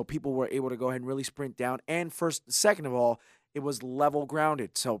 so people were able to go ahead and really sprint down. And second of all, it was level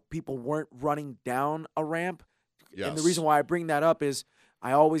grounded, so people weren't running down a ramp. Yes. And the reason why I bring that up is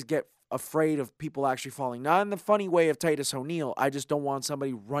I always get afraid of people actually falling. Not in the funny way of Titus O'Neil. I just don't want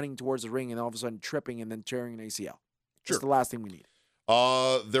somebody running towards the ring and all of a sudden tripping and then tearing an ACL. Sure. That's the last thing we need.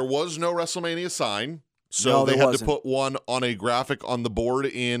 There was no WrestleMania sign, so they had to put one on a graphic on the board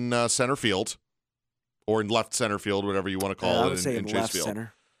in center field or in left center field, whatever you want to call it, in Chase Field.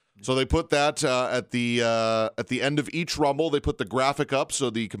 Center. So they put that at the end of each Rumble. They put the graphic up, so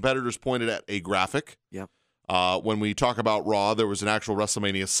the competitors pointed at a graphic. Yep. When we talk about Raw, there was an actual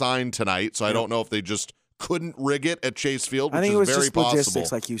WrestleMania sign tonight, so I don't know if they just couldn't rig it at Chase Field, which I think it was very just possible.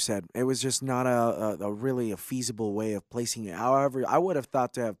 Logistics, like you said. It was just not a really feasible way of placing it. However, I would have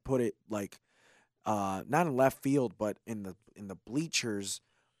thought to have put it like not in left field, but in the bleachers.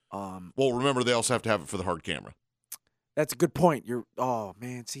 Well, remember they also have to have it for the hard camera. That's a good point. Oh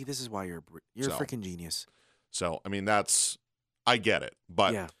man, see, this is why you're a freaking genius. So I mean, I get it,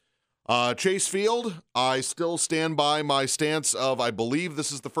 but yeah. Chase Field, I still stand by my stance of I believe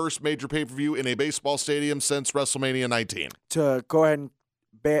this is the first major pay-per-view in a baseball stadium since WrestleMania 19. To go ahead and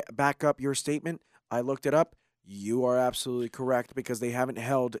back up your statement, I looked it up. You are absolutely correct because they haven't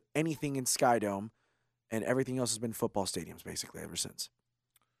held anything in Skydome, and everything else has been football stadiums basically ever since.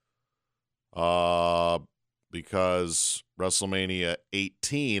 Because WrestleMania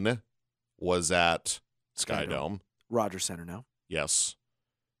 18 was at Skydome. Rogers Center now. Yes.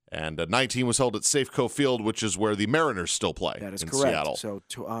 And 19 was held at Safeco Field, which is where the Mariners still play. That is in correct. Seattle. So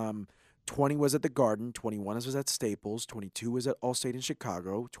 20 was at the Garden, 21 was at Staples, 22 was at Allstate in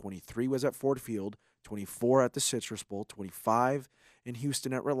Chicago, 23 was at Ford Field, 24 at the Citrus Bowl, 25 in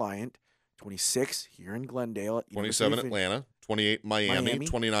Houston at Reliant, 26 here in Glendale. At 27 University of Atlanta, 28 Miami,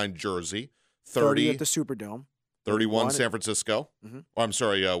 29 Jersey, 30 30 at the Superdome. 31 San Francisco. Oh, I'm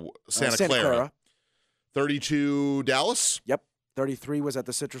sorry, Santa Clara. 32 Dallas. Yep. 33 was at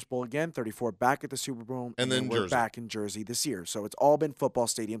the Citrus Bowl again. 34 back at the Superdome. And then we're Jersey. back in Jersey this year. So it's all been football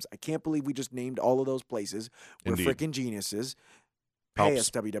stadiums. I can't believe we just named all of those places. We're Indeed. freaking geniuses. Pay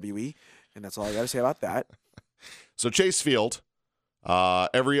us, WWE. And that's all I got to say about that. So Chase Field, all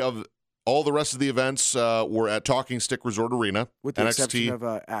the rest of the events were at Talking Stick Resort Arena. With the NXT, exception of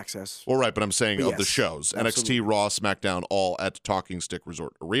Access. Well, right, but I'm saying But of the yes, shows. absolutely. NXT, Raw, SmackDown, all at Talking Stick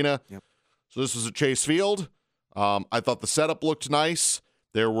Resort Arena. Yep. So this was at Chase Field. I thought the setup looked nice.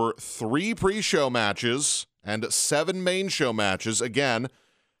 There were 3 pre-show matches and 7 main show matches. Again,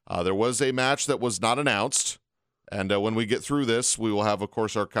 there was a match that was not announced. And when we get through this, we will have, of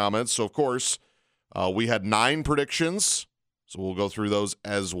course, our comments. So, of course, we had 9 predictions. So we'll go through those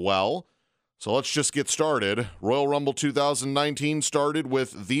as well. So let's just get started. Royal Rumble 2019 started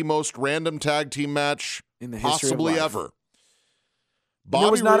with the most random tag team match In the history possibly of life. ever. And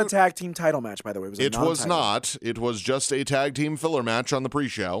it was not a Roode- tag team title match, by the way. It was a It was non-title. not. It was just a tag team filler match on the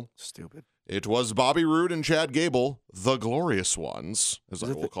pre-show. Stupid. It was Bobby Roode and Chad Gable, the Glorious Ones, as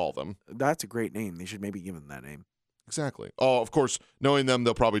I will call them. That's a great name. They should maybe give them that name. Exactly. Oh, of course, knowing them,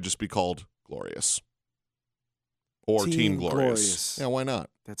 they'll probably just be called Glorious. Or Team Glorious. Yeah, why not?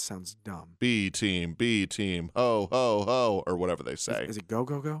 That sounds dumb. B team, ho, ho, ho, or whatever they say. Is it go,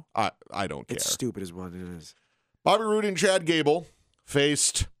 go, go? I don't care. It's stupid is what it is. Bobby Roode and Chad Gable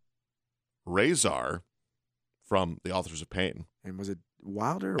faced Razor from the Authors of Pain. And was it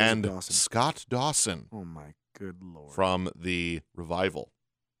Wilder or And was it Dawson? Scott Dawson Oh, my good Lord. from the Revival.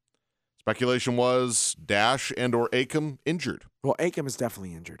 Speculation was Dash and or Akam injured. Well, Akam is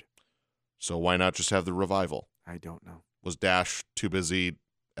definitely injured. So why not just have the Revival? I don't know. Was Dash too busy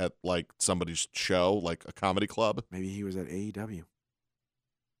at like somebody's show, like a comedy club? Maybe he was at AEW.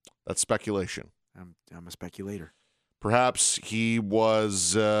 That's speculation. I'm a speculator. Perhaps he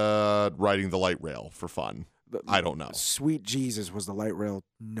was riding the light rail for fun. I don't know. Sweet Jesus, was the light rail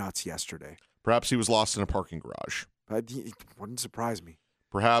nuts yesterday. Perhaps he was lost in a parking garage. It wouldn't surprise me.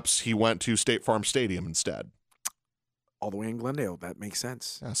 Perhaps he went to State Farm Stadium instead. All the way in Glendale. That makes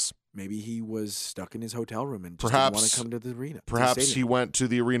sense. Yes. Maybe he was stuck in his hotel room and just Perhaps- didn't want to come to the arena. to the Perhaps he stadium. went to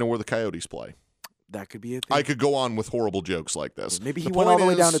the arena where the Coyotes play. That could be a thing. I could go on with horrible jokes like this. Maybe he The went all the way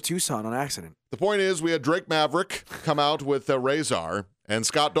point down is- to Tucson on accident. The point is, we had Drake Maverick come out with Razor, and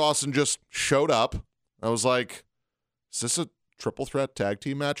Scott Dawson just showed up. I was like, is this a triple threat tag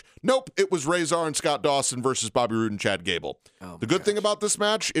team match? Nope, it was Razor and Scott Dawson versus Bobby Roode and Chad Gable. Oh, The good thing about this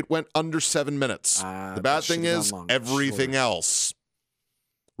match, it went under 7 minutes. The bad that thing should've is, gone longer. everything Sure. else,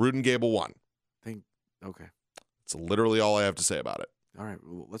 Roode and Gable won. Okay. That's literally all I have to say about it. All right.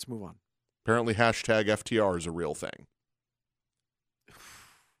 Well, let's move on. Apparently, hashtag FTR is a real thing.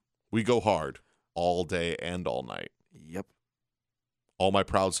 We go hard all day and all night. Yep. All my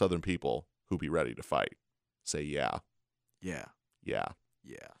proud Southern people who be ready to fight say yeah. Yeah. Yeah.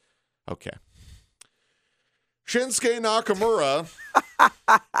 Yeah. Okay. Shinsuke Nakamura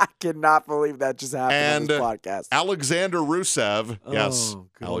I cannot believe that just happened on this podcast. Alexander Rusev. Yes, Oh,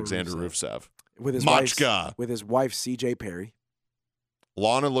 good Alexander Rusev. Rusev. With his Machka. wife, CJ Perry.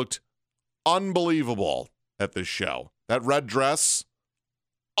 Lana looked unbelievable at this show. That red dress,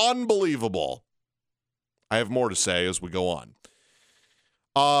 unbelievable. I have more to say as we go on.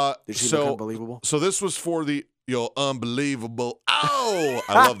 Did she look unbelievable? So this was for the unbelievable. Oh,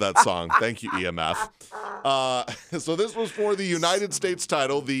 I love that song. Thank you, EMF. So this was for the United States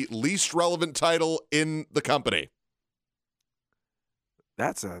title, the least relevant title in the company.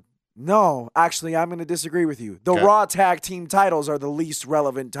 No, actually, I'm going to disagree with you. The Okay. Raw Tag Team titles are the least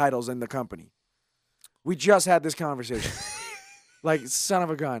relevant titles in the company. We just had this conversation. Like, son of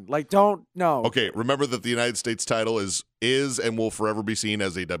a gun. Like, don't, no. Okay, remember that the United States title is and will forever be seen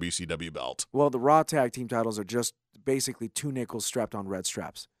as a WCW belt. Well, the Raw Tag Team titles are just basically 2 nickels strapped on red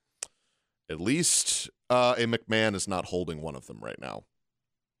straps. At least a McMahon is not holding one of them right now.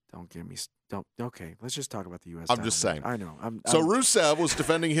 Okay, let's just talk about the U.S. I'm title just match. saying. I know. So Rusev was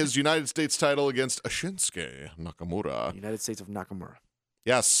defending his United States title against Shinsuke Nakamura. United States of Nakamura.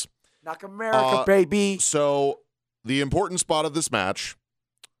 Yes. Nakamura, baby. So the important spot of this match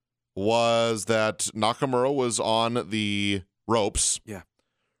was that Nakamura was on the ropes. Yeah.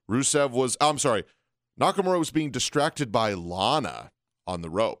 Nakamura was being distracted by Lana on the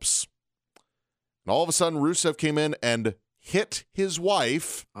ropes. And all of a sudden, Rusev came in and hit his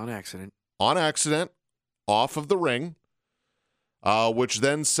wife On accident. off of the ring, which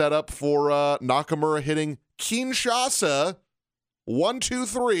then set up for Nakamura hitting Kinshasa 1, 2,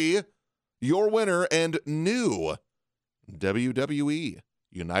 3 your winner and new WWE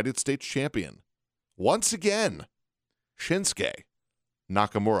United States Champion, once again, Shinsuke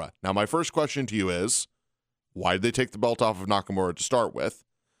Nakamura. Now, my first question to you is, why did they take the belt off of Nakamura to start with?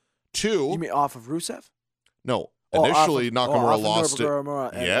 2, You mean off of Rusev? no, initially Nakamura off lost it.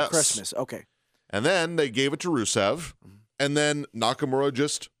 At Christmas. Okay. And then they gave it to Rusev, and then Nakamura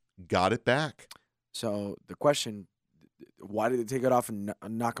just got it back. So the question, why did they take it off of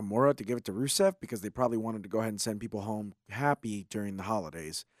Nakamura to give it to Rusev? Because they probably wanted to go ahead and send people home happy during the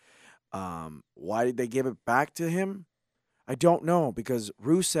holidays. Why did they give it back to him? I don't know, because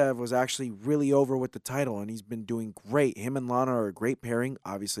Rusev was actually really over with the title, and he's been doing great. Him and Lana are a great pairing.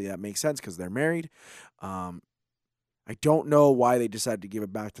 Obviously, that makes sense because they're married. I don't know why they decided to give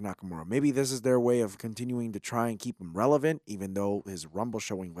it back to Nakamura. Maybe this is their way of continuing to try and keep him relevant, even though his Rumble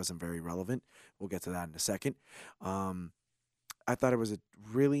showing wasn't very relevant. We'll get to that in a second. I thought it was a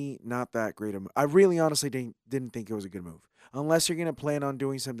really not that great a move. I really honestly didn't think it was a good move. Unless you're going to plan on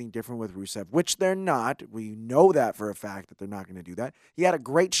doing something different with Rusev, which they're not. We know that for a fact that they're not going to do that. He had a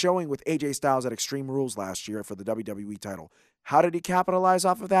great showing with AJ Styles at Extreme Rules last year for the WWE title. How did he capitalize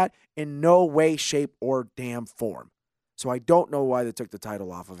off of that? In no way, shape, or damn form. So I don't know why they took the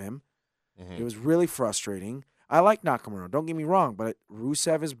title off of him. It was really frustrating. I like Nakamura, don't get me wrong, but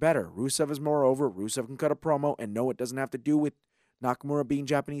Rusev is better. Rusev is more over. Rusev can cut a promo, and no, it doesn't have to do with Nakamura being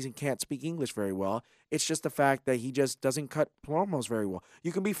Japanese and can't speak English very well. It's just the fact that he just doesn't cut promos very well.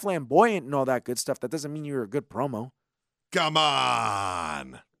 You can be flamboyant and all that good stuff. That doesn't mean you're a good promo. Come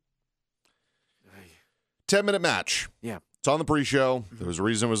on. 10-minute match. Yeah. It's on the pre-show. There was a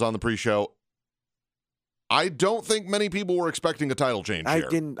reason it was on the pre-show. I don't think many people were expecting a title change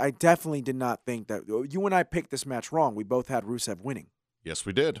here. I definitely did not think that. You and I picked this match wrong. We both had Rusev winning. Yes,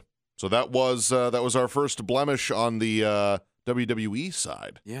 we did. So that was our first blemish on the WWE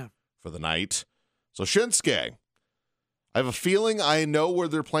side. Yeah. For the night. So Shinsuke, I have a feeling I know where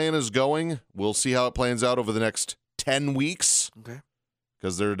their plan is going. We'll see how it plans out over the next 10 weeks. Okay.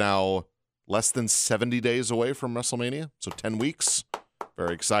 Because they're now less than 70 days away from WrestleMania. So 10 weeks.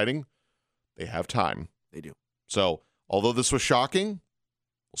 Very exciting. They have time. They do. So, although this was shocking,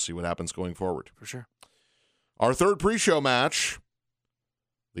 we'll see what happens going forward. For sure. Our third pre-show match,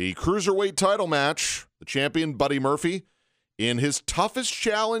 the Cruiserweight title match, the champion Buddy Murphy, in his toughest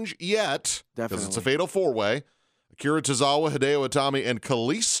challenge yet, because it's a fatal four-way, Akira Tozawa, Hideo Itami, and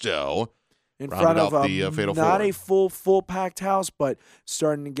Kalisto in front of the fatal not four-way. a full packed house, but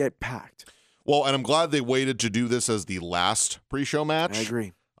starting to get packed. Well, and I'm glad they waited to do this as the last pre-show match. I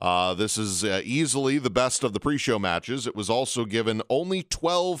agree. This is easily the best of the pre-show matches. It was also given only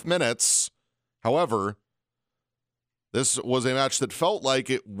 12 minutes. However, this was a match that felt like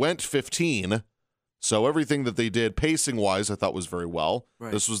it went 15. So everything that they did pacing-wise I thought was very well.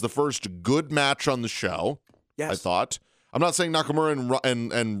 Right. This was the first good match on the show, yes. I thought. I'm not saying Nakamura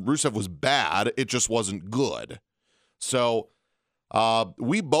and Rusev was bad. It just wasn't good. So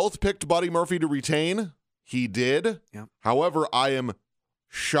we both picked Buddy Murphy to retain. He did. Yep. However, I am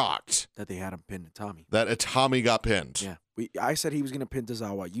shocked that they had him pin Itami. That Itami got pinned. Yeah. I said he was going to pin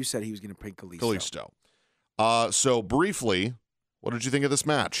Tozawa. You said he was going to pin Kalisto. So briefly, what did you think of this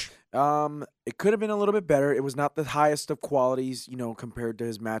match? It could have been a little bit better. It was not the highest of qualities, compared to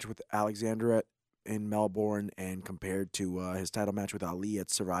his match with Alexander in Melbourne and compared to his title match with Ali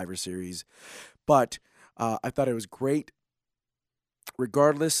at Survivor Series. But I thought it was great.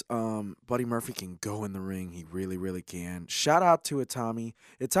 Regardless, Buddy Murphy can go in the ring. He really, really can. Shout out to Itami.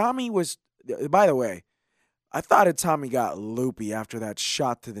 Itami was, by the way, I thought Itami got loopy after that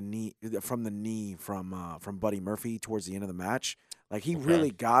shot to the knee from Buddy Murphy towards the end of the match. Like he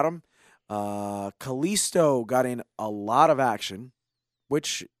really got him. Kalisto got in a lot of action,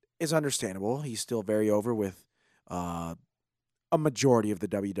 which is understandable. He's still very over with a majority of the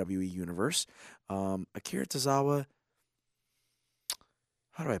WWE universe. Akira Tozawa.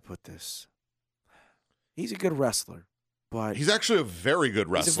 How do I put this? He's a good wrestler, but he's actually a very good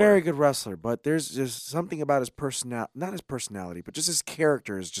wrestler. He's a very good wrestler, but there's just something about his personality, not his personality, but just his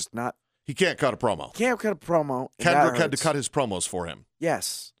character is just not. He can't cut a promo. Can't cut a promo. Kendrick had to cut his promos for him.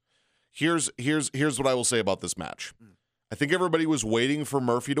 Yes. Here's what I will say about this match. I think everybody was waiting for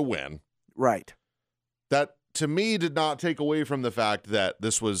Murphy to win. Right. That, to me, did not take away from the fact that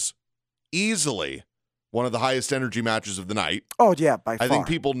this was easily one of the highest energy matches of the night. Oh, yeah, by far. I think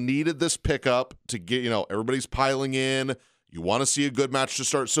people needed this pickup to get, everybody's piling in. You want to see a good match to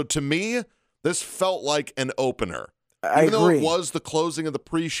start. So to me, this felt like an opener. Even though it was the closing of the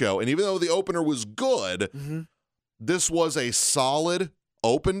pre-show, and even though the opener was good, this was a solid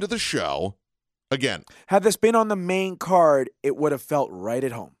open to the show. Again, had this been on the main card, it would have felt right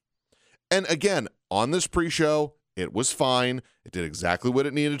at home. And again, on this pre-show, it was fine. It did exactly what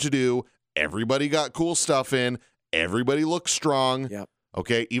it needed to do. Everybody got cool stuff in. Everybody looked strong. Yep.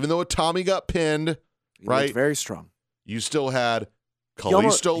 Okay, even though Tommy got pinned, He right? looked very strong. You still had He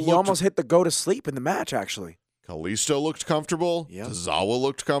Kalisto. he almost hit the go to sleep in the match, actually. Kalisto looked comfortable. Yep. Tozawa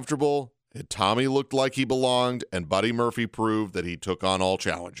looked comfortable. Tommy looked like he belonged, and Buddy Murphy proved that he took on all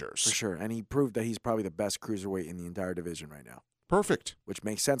challengers. For sure. And he proved that he's probably the best cruiserweight in the entire division right now. Perfect. Which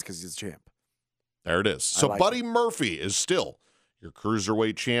makes sense because he's a champ. There it is. So Buddy Murphy is still your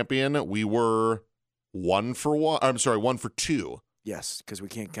cruiserweight champion. We were 1 for 1. I'm sorry, 1 for 2. Yes, because we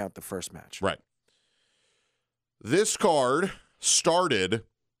can't count the first match. Right. This card started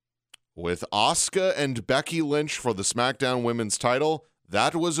with Asuka and Becky Lynch for the SmackDown Women's title.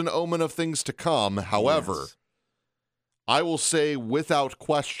 That was an omen of things to come. However, Yes. I will say without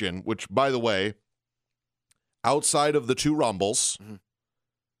question, which, by the way, outside of the 2 Rumbles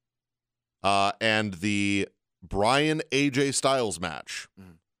and the Bryan AJ Styles match,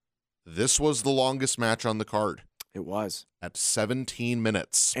 this was the longest match on the card. It was. At 17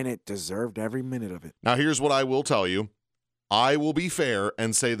 minutes. And it deserved every minute of it. Now, here's what I will tell you. I will be fair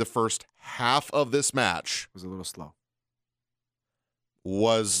and say the first half of this match It was a little slow.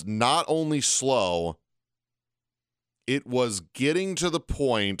 was not only slow, it was getting to the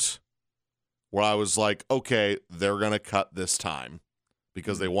point where I was like, okay, they're going to cut this time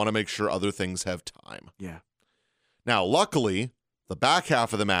because they want to make sure other things have time. Yeah. Now, luckily, the back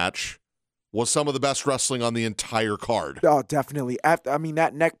half of the match was some of the best wrestling on the entire card. Oh, definitely.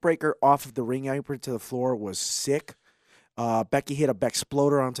 That neck breaker off of the ring apron to the floor was sick. Becky hit a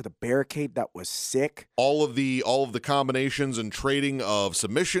Bexploder onto the barricade. That was sick. All of the combinations and trading of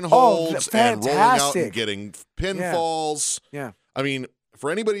submission holds and rolling out and getting pinfalls. Yeah. I mean,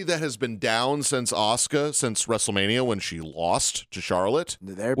 for anybody that has been down since WrestleMania when she lost to Charlotte,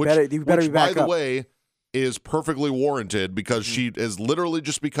 which better be back by the up. way, is perfectly warranted because she has literally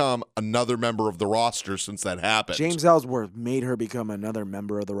just become another member of the roster since that happened. James Ellsworth made her become another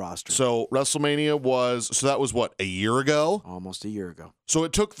member of the roster. So WrestleMania that was what, a year ago? Almost a year ago. So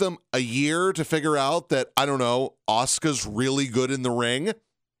it took them a year to figure out that, I don't know, Asuka's really good in the ring.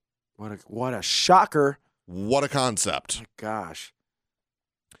 What a shocker. What a concept. Oh my gosh.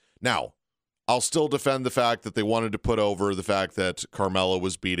 Now, I'll still defend the fact that they wanted to put over the fact that Carmella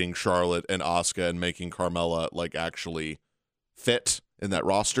was beating Charlotte and Asuka and making Carmella actually fit in that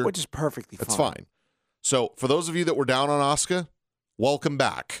roster. Which is perfectly fine. That's fine. So for those of you that were down on Asuka, welcome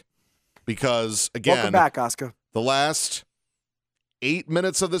back. Because again, welcome back, Asuka. The last 8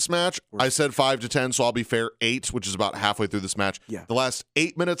 minutes of this match, I said 5 to 10, so I'll be fair, 8, which is about halfway through this match. Yeah. The last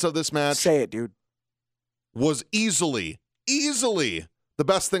 8 minutes of this match, say it, dude, was easily the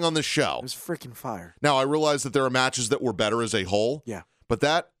best thing on this show. It was freaking fire. Now, I realize that there are matches that were better as a whole. Yeah. But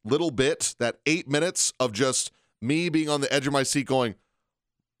that little bit, that 8 minutes of just me being on the edge of my seat going,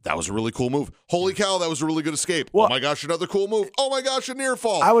 that was a really cool move. Holy cow, that was a really good escape. Well, oh my gosh, another cool move. Oh my gosh, a near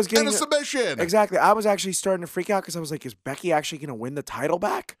fall. I was getting and a submission. Exactly. I was actually starting to freak out because I was like, is Becky actually going to win the title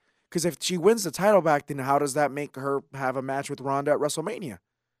back? Because if she wins the title back, then how does that make her have a match with Ronda at WrestleMania?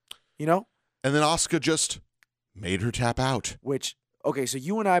 You know? And then Asuka just made her tap out. Which, okay, so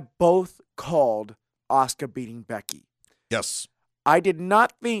you and I both called Asuka beating Becky. Yes. I did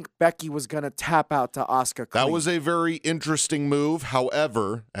not think Becky was going to tap out to Asuka clean. That was a very interesting move.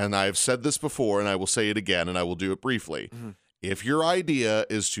 However, and I've said this before, and I will say it again, and I will do it briefly. Mm-hmm. If your idea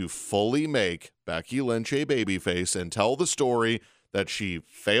is to fully make Becky Lynch a babyface and tell the story that she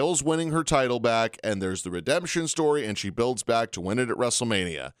fails winning her title back, and there's the redemption story, and she builds back to win it at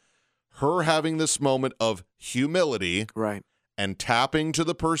WrestleMania, her having this moment of humility, right, and tapping to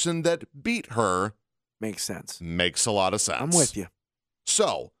the person that beat her makes sense. Makes a lot of sense. I'm with you.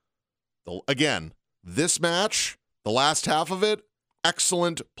 So, again, this match, the last half of it,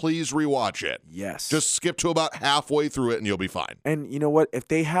 excellent. Please rewatch it. Yes. Just skip to about halfway through it and you'll be fine. And you know what? If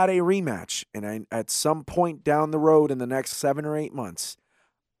they had a rematch and at some point down the road in the next 7 or 8 months,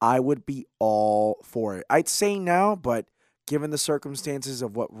 I would be all for it. I'd say now, but given the circumstances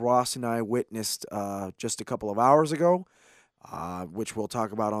of what Ross and I witnessed just a couple of hours ago, which we'll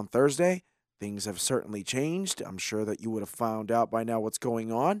talk about on Thursday, things have certainly changed. I'm sure that you would have found out by now what's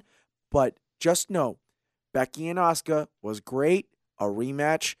going on. But just know, Becky and Asuka was great. A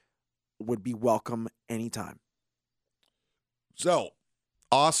rematch would be welcome anytime. So,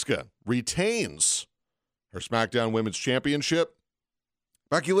 Asuka retains her SmackDown Women's Championship.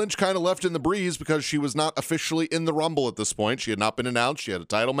 Becky Lynch kind of left in the breeze because she was not officially in the Rumble at this point. She had not been announced. She had a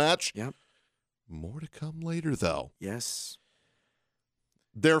title match. Yep. More to come later, though. Yes.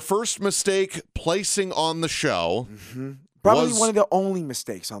 Their first mistake placing on the show. Mm-hmm. Probably one of the only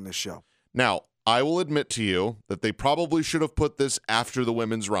mistakes on this show. Now, I will admit to you that they probably should have put this after the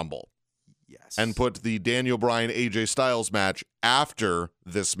Women's Rumble. Yes. And put the Daniel Bryan AJ Styles match after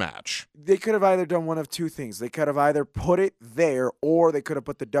this match. They could have either done one of two things. They could have either put it there, or they could have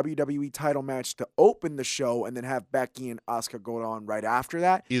put the WWE title match to open the show and then have Becky and Asuka go on right after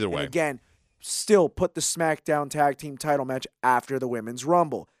that. Either way. And again, still put the SmackDown Tag Team title match after the Women's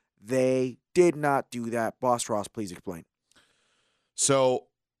Rumble. They did not do that. Boss Ross, please explain. So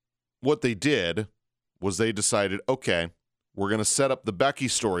what they did was they decided, okay, we're going to set up the Becky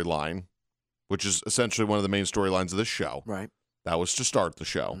storyline, which is essentially one of the main storylines of this show. Right. That was to start the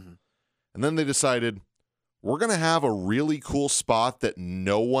show. Mm-hmm. And then they decided, we're going to have a really cool spot that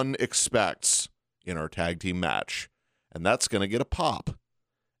no one expects in our tag team match. And that's going to get a pop.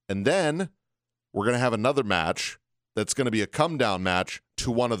 And then we're going to have another match that's going to be a come-down match to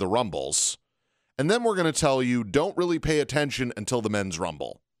one of the Rumbles. And then we're going to tell you, don't really pay attention until the Men's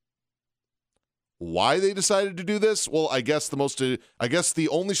Rumble. Why they decided to do this? Well, I guess the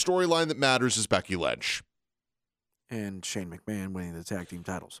only storyline that matters is Becky Lynch and Shane McMahon winning the tag team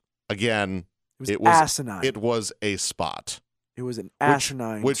titles. Again, it was asinine. It was a spot. It was an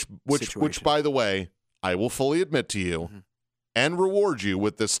asinine which by the way, I will fully admit to you and reward you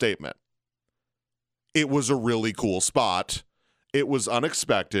with this statement. It was a really cool spot. It was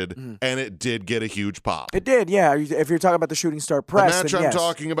unexpected, and it did get a huge pop. It did, yeah. If you're talking about the shooting star press, the match then I'm yes.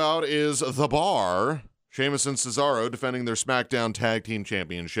 talking about is The Bar, Sheamus and Cesaro defending their SmackDown Tag Team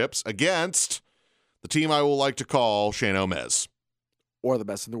Championships against the team I will like to call Shane O'Miz. Or the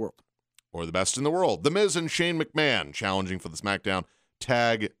best in the world. Or the best in the world. The Miz and Shane McMahon challenging for the SmackDown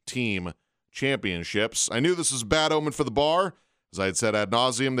Tag Team Championships. I knew this was a bad omen for The Bar. As I had said ad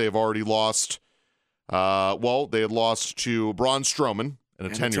nauseum, they have already lost... they had lost to Braun Strowman and a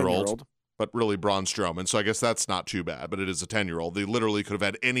 10-year-old, but really Braun Strowman. So I guess that's not too bad, but it is a 10-year-old. They literally could have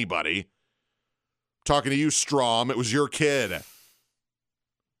had anybody. Talking to you, Strom. It was your kid. I'm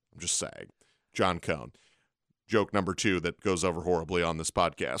just saying. John Cone. Joke number 2 that goes over horribly on this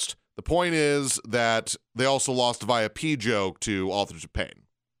podcast. The point is that they also lost via P-joke to Authors of Pain.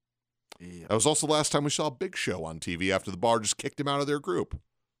 Yeah. That was also the last time we saw Big Show on TV after The Bar just kicked him out of their group.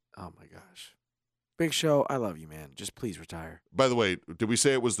 Oh, my gosh. Big Show, I love you, man. Just please retire. By the way, did we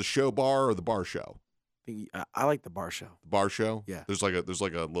say it was the show bar or the bar show? I like the bar show. The bar show? Yeah. There's like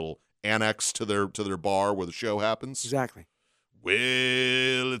a little annex to their bar where the show happens. Exactly.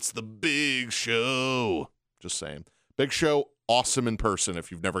 Well, it's the Big Show. Just saying. Big Show, awesome in person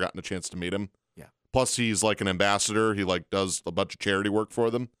if you've never gotten a chance to meet him. Yeah. Plus he's like an ambassador. He like does a bunch of charity work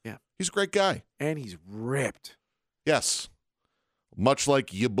for them. Yeah. He's a great guy. And he's ripped. Yes. Much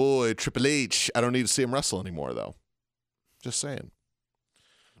like your boy, Triple H. I don't need to see him wrestle anymore, though. Just saying.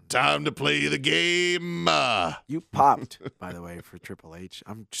 Time to play the game. You popped, by the way, for Triple H.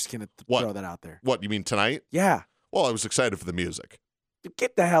 I'm just going to throw that out there. What, you mean tonight? Yeah. Well, I was excited for the music.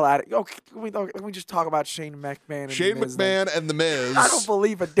 Get the hell out of it. Okay, can we just talk about Shane McMahon and Shane The Miz, McMahon then? and The Miz. I don't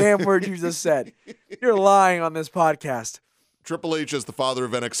believe a damn word you just said. You're lying on this podcast. Triple H as the father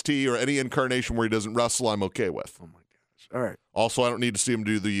of NXT or any incarnation where he doesn't wrestle, I'm okay with. Oh, my gosh. All right. Also, I don't need to see him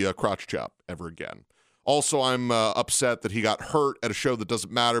do the crotch chop ever again. Also, I'm upset that he got hurt at a show that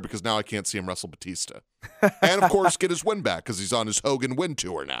doesn't matter because now I can't see him wrestle Batista. And, of course, get his win back because he's on his Hogan win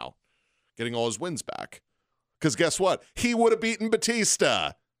tour now. Getting all his wins back. Because guess what? He would have beaten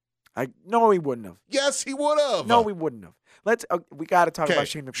Batista. No, he wouldn't have. Yes, he would have. No, we wouldn't have. We got to talk about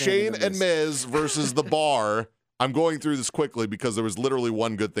Shane McMahon. Shane and Miz versus The Bar. I'm going through this quickly because there was literally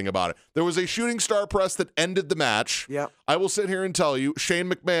one good thing about it. There was a shooting star press that ended the match. Yep. I will sit here and tell you, Shane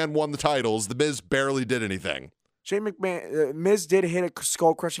McMahon won the titles. The Miz barely did anything. Shane McMahon, Miz did hit a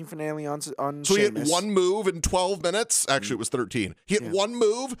skull-crushing finale on So Sheamus. he hit one move in 12 minutes. Actually, it was 13. He hit one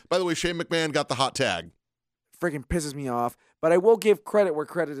move. By the way, Shane McMahon got the hot tag. Freaking pisses me off, but I will give credit where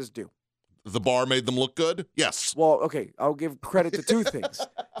credit is due. The Bar made them look good? Yes. Well, okay, I'll give credit to two things.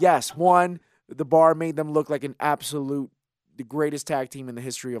 Yes, one, The Bar made them look like the greatest tag team in the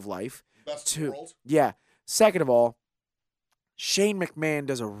history of life. Best in the world. Yeah. Second of all, Shane McMahon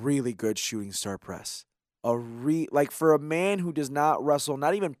does a really good shooting star press. For a man who does not wrestle,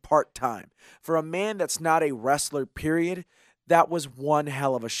 not even part-time, for a man that's not a wrestler, period, that was one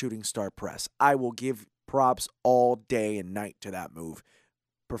hell of a shooting star press. I will give props all day and night to that move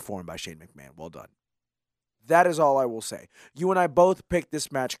performed by Shane McMahon. Well done. That is all I will say. You and I both picked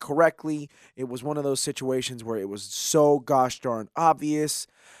this match correctly. It was one of those situations where it was so gosh darn obvious,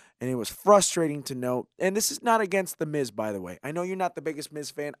 and it was frustrating to note. And this is not against The Miz, by the way. I know you're not the biggest Miz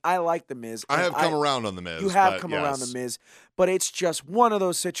fan. I like The Miz. I have come around on The Miz. You have come around The Miz. But it's just one of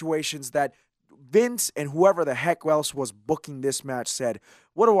those situations that Vince and whoever the heck else was booking this match said,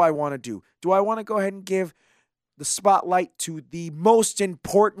 what do I want to do? Do I want to go ahead and give the spotlight to the most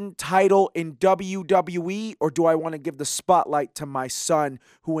important title in WWE, or do I want to give the spotlight to my son,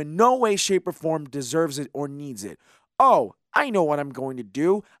 who in no way, shape, or form deserves it or needs it? Oh, I know what I'm going to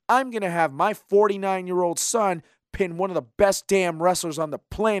do. I'm going to have my 49-year-old son pin one of the best damn wrestlers on the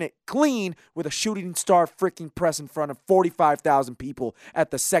planet clean with a shooting star freaking press in front of 45,000 people at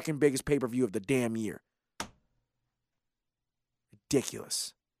the second biggest pay-per-view of the damn year.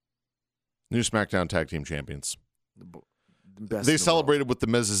 Ridiculous. New SmackDown Tag Team Champions. The best They in the celebrated world. with the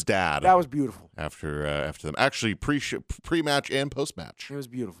Miz's dad. That was beautiful. After them. Actually, pre-match and post-match. It was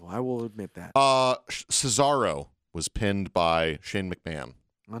beautiful. I will admit that. Cesaro was pinned by Shane McMahon.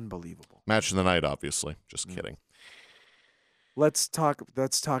 Unbelievable. Match of the night, obviously. Just kidding. Let's talk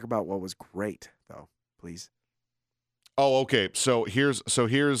about what was great, though, please. Oh, okay. So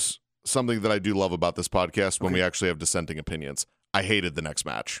here's something that I do love about this podcast when we actually have dissenting opinions. I hated the next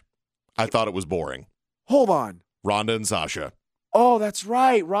match. I thought it was boring. Hold on. Ronda and Sasha. Oh, that's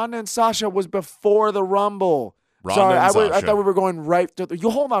right. Ronda and Sasha was before the Rumble. Ronda Sorry, and I Sasha. thought we were going right to you.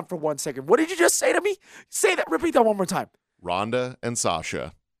 Hold on for 1 second. What did you just say to me? Say that. Repeat that one more time. Ronda and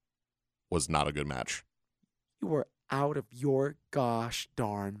Sasha was not a good match. You were out of your gosh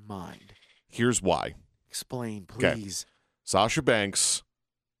darn mind. Here's why. Explain, Okay. please. Sasha Banks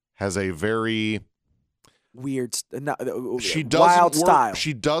has a very Weird, she doesn't wild work, style.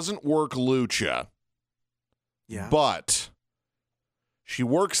 She doesn't work lucha. Yeah. But she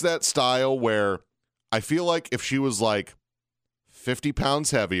works that style where I feel like if she was like 50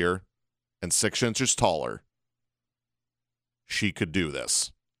 pounds heavier and 6 inches taller, she could do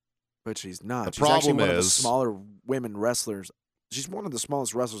this. But she's not. The She's actually problem one of the is- smaller women wrestlers. She's one of the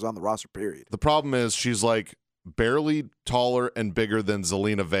smallest wrestlers on the roster, period. The problem is she's like barely taller and bigger than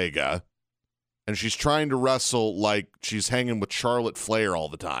Zelina Vega, and she's trying to wrestle like she's hanging with Charlotte Flair all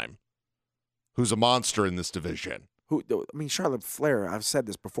the time, who's a monster in this division. Charlotte Flair, I've said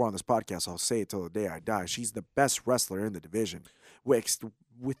this before on this podcast, I'll say it till the day I die. She's the best wrestler in the division, with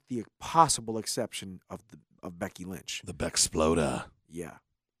the possible exception of Becky Lynch. The Bexploder. Yeah.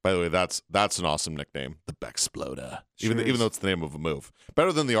 By the way, that's an awesome nickname, the Bexploder. Sure Even is. though it's the name of a move.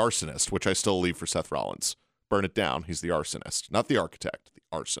 Better than the Arsonist, which I still leave for Seth Rollins. Burn it down. He's the Arsonist. Not the Architect, the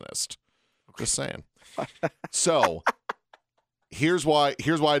Arsonist. Just saying. So, here's why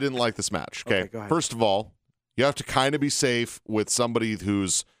I didn't like this match. Okay, go ahead. First of all, you have to kind of be safe with somebody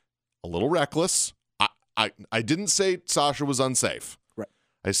who's a little reckless. I didn't say Sasha was unsafe. Right.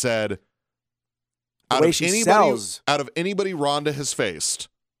 I said The way she sells. out of anybody Ronda has faced,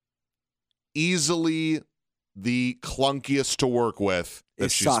 easily the clunkiest to work with that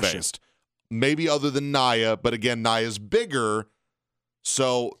Is she's Sasha. faced. Maybe other than Nia, but again, Nia's bigger,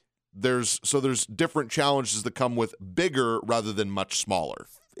 so there's different challenges that come with bigger rather than much smaller.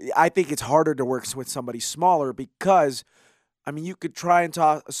 I think it's harder to work with somebody smaller because, you could try and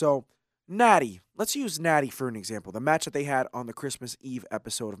talk. So, Natty, let's use Natty for an example. The match that they had on the Christmas Eve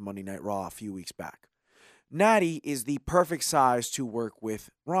episode of Monday Night Raw a few weeks back. Natty is the perfect size to work with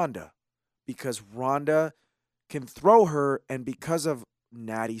Ronda because Ronda can throw her, and because of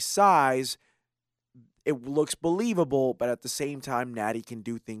Natty's size, it looks believable, but at the same time, Natty can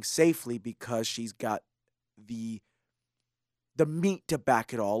do things safely because she's got the meat to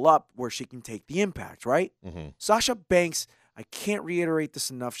back it all up where she can take the impact, right? Mm-hmm. Sasha Banks, I can't reiterate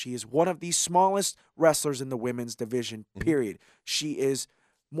this enough. She is one of the smallest wrestlers in the women's division, period. She is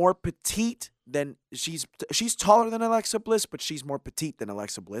more petite than she's taller than Alexa Bliss, but she's more petite than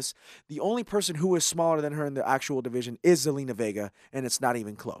Alexa Bliss. The only person who is smaller than her in the actual division is Zelina Vega, and it's not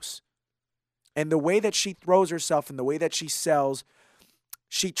even close. And the way that she throws herself and the way that she sells,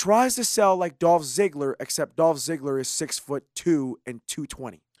 she tries to sell like Dolph Ziggler, except Dolph Ziggler is 6'2" and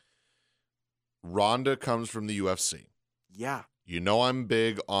 220. Ronda comes from the UFC. Yeah. You know I'm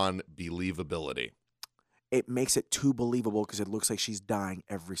big on believability. It makes it too believable because it looks like she's dying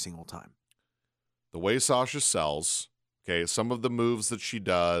every single time. The way Sasha sells, okay, some of the moves that she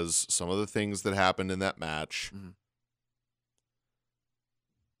does, some of the things that happened in that match,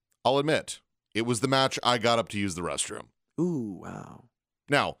 I'll admit, it was the match I got up to use the restroom. Ooh, wow.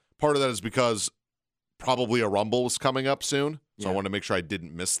 Now, part of that is because probably a Rumble was coming up soon, so I Yeah. wanted to make sure I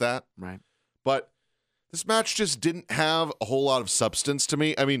didn't miss that. Right. But this match just didn't have a whole lot of substance to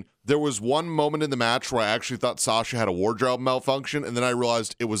me. There was one moment in the match where I actually thought Sasha had a wardrobe malfunction, and then I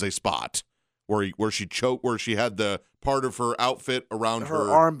realized it was a spot where she choked, where she had the part of her outfit around Her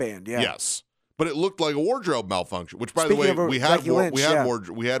armband, yeah. Yes. But it looked like a wardrobe malfunction, which, by Speaking the of way, her, we had Becky Lynch, yeah.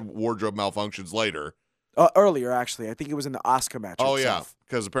 wardrobe malfunctions later. Earlier, actually. I think it was in the Asuka match Oh, itself. yeah,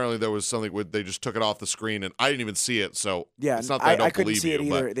 because apparently there was something where they just took it off the screen, and I didn't even see it, so Yeah, it's not that I don't couldn't believe see it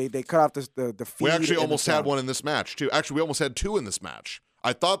you. either. But They cut off the feed. we actually and the almost had sound. one in this match, too. Actually, we almost had two in this match.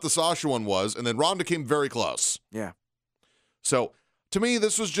 I thought the Sasha one was, and then Ronda came very close. Yeah. So, to me,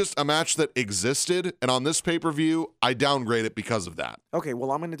 this was just a match that existed, and on this pay-per-view, I downgrade it because of that. Okay,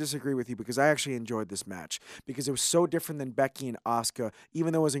 well, I'm going to disagree with you because I actually enjoyed this match because it was so different than Becky and Asuka,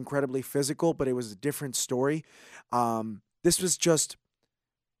 even though it was incredibly physical, but it was a different story. This was just,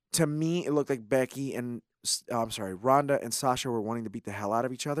 to me, it looked like Ronda and Sasha were wanting to beat the hell out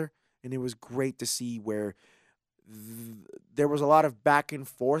of each other, and it was great to see where there was a lot of back and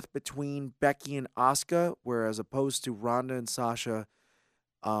forth between Becky and Asuka, whereas opposed to Ronda and Sasha,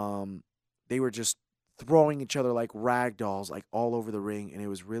 they were just throwing each other like rag dolls, like all over the ring, and it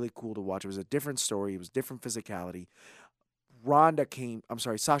was really cool to watch. It was a different story. It was different physicality.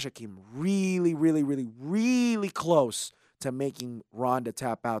 Sasha came really, really, really, really close to making Ronda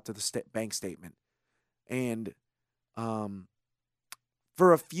tap out to the bank statement. And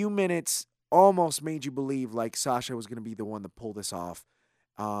for a few minutes, almost made you believe like Sasha was going to be the one to pull this off.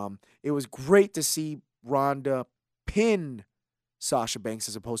 It was great to see Ronda pin Sasha Banks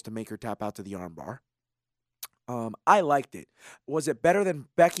as opposed to make her tap out to the armbar. I liked it. Was it better than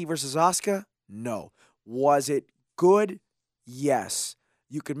Becky versus Asuka? No. Was it good? Yes.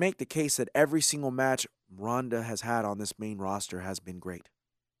 You could make the case that every single match Ronda has had on this main roster has been great.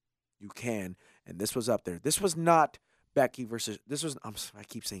 You can, and this was up there. This was not Becky versus. I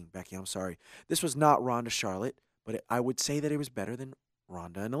keep saying Becky. I'm sorry. This was not Ronda Charlotte, but I would say that it was better than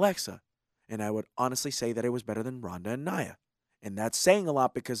Ronda and Alexa, and I would honestly say that it was better than Ronda and Nia, and that's saying a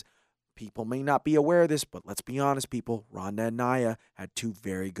lot because people may not be aware of this, but let's be honest, people. Ronda and Nia had two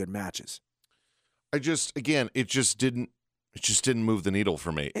very good matches. It just didn't move the needle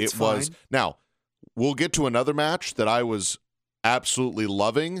for me. It's it was fine. Now, we'll get to another match that I was absolutely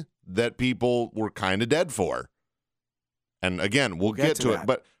loving that people were kind of dead for. And again, we'll get to it.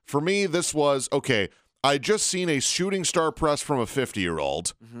 But for me, this was, okay, I had just seen a shooting star press from a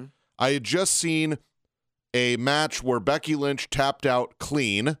 50-year-old. Mm-hmm. I had just seen a match where Becky Lynch tapped out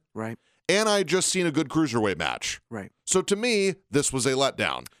clean. Right. And I had just seen a good cruiserweight match. Right. So to me, this was a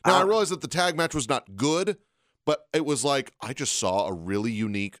letdown. Now, I realize that the tag match was not good, but it was like, I just saw a really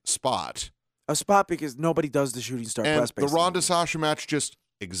unique spot. A spot because nobody does the shooting star press. And the Ronda Sasha match just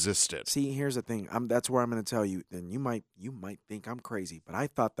existed. See, here's the thing. That's where I'm going to tell you. And you might think I'm crazy, but I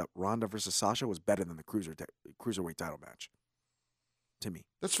thought that Ronda versus Sasha was better than the cruiserweight title match. To me,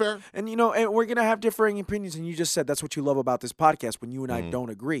 that's fair. And and we're going to have differing opinions. And you just said that's what you love about this podcast when you and I don't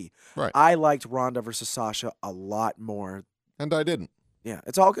agree. Right. I liked Ronda versus Sasha a lot more. And I didn't. Yeah,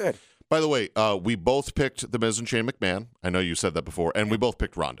 it's all good. By the way, we both picked The Miz and Shane McMahon. I know you said that before, and we both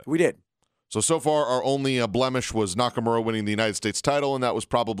picked Ronda. We did. So far, our only blemish was Nakamura winning the United States title, and that was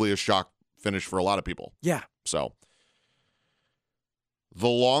probably a shock finish for a lot of people. Yeah. So, the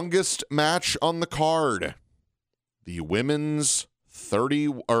longest match on the card, the women's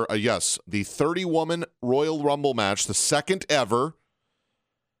 30-woman Royal Rumble match, the second ever,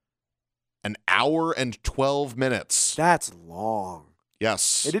 an hour and 12 minutes. That's long.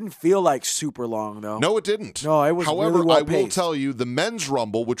 Yes. It didn't feel like super long, though. No, it didn't. No, it was However, really well I will paced. tell you, the men's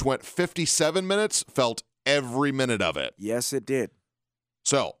Rumble, which went 57 minutes, felt every minute of it. Yes, it did.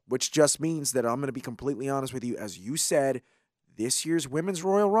 So, which just means that I'm going to be completely honest with you. As you said, this year's Women's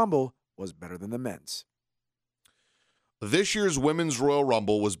Royal Rumble was better than the men's. This year's Women's Royal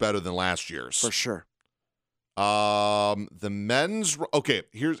Rumble was better than last year's. For sure. The men's... Okay,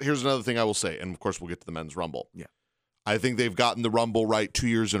 here's another thing I will say, and of course we'll get to the men's Rumble. Yeah. I think they've gotten the Rumble right 2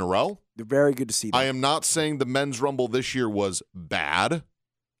 years in a row. They're very good to see that. I am not saying the men's Rumble this year was bad.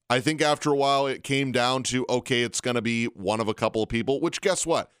 I think after a while it came down to, okay, it's going to be one of a couple of people, which guess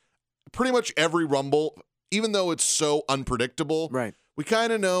what? Pretty much every Rumble, even though it's so unpredictable, right, we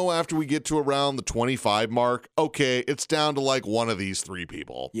kind of know after we get to around the 25 mark, okay, it's down to like one of these three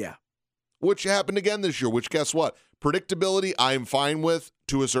people. Yeah. Which happened again this year, which guess what? Predictability I'm fine with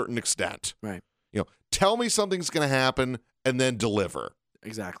to a certain extent. Right. Tell me something's going to happen and then deliver.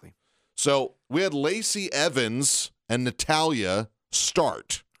 Exactly. So we had Lacey Evans and Natalya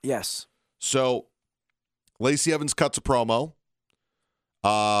start. Yes. So Lacey Evans cuts a promo.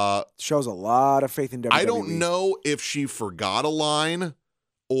 Shows a lot of faith in WWE. I don't know if she forgot a line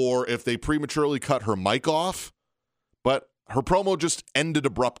or if they prematurely cut her mic off, but her promo just ended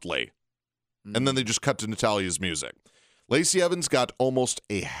abruptly. Mm-hmm. And then they just cut to Natalya's music. Lacey Evans got almost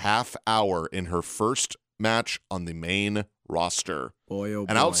a half hour in her first match on the main roster. Boy, oh boy.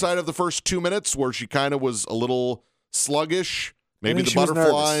 And outside of the first 2 minutes where she kind of was a little sluggish, maybe the she was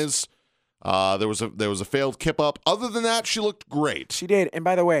butterflies, There was a failed kip up. Other than that, she looked great. She did. And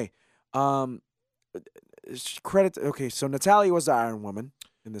by the way, credit. Okay, so Natalya was the Iron Woman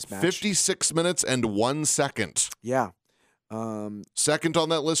in this match. 56 minutes and 1 second. Yeah. Second on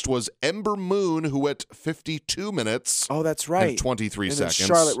that list was Ember Moon, who went 52 minutes. Oh, that's right. And 23 and seconds. Then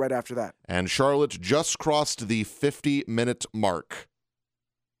Charlotte right after that. And Charlotte just crossed the 50-minute mark.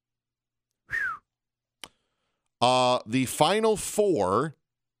 The final four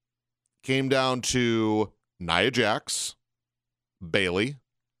came down to Nia Jax, Bayley,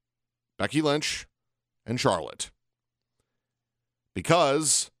 Becky Lynch, and Charlotte.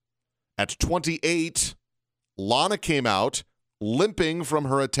 Because at 28, Lana came out limping from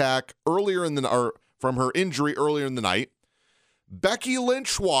her attack from her injury earlier in the night. Becky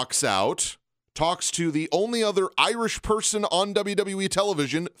Lynch walks out, talks to the only other Irish person on WWE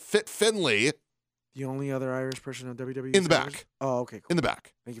television, Fit Finlay. The only other Irish person on WWE? In the back. Oh, okay, cool. In the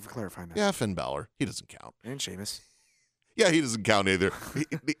back. Thank you for clarifying that. Yeah, Finn Balor. He doesn't count. And Sheamus. Yeah, he doesn't count either.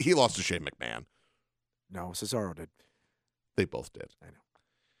 He lost to Shane McMahon. No, Cesaro did. They both did. I know.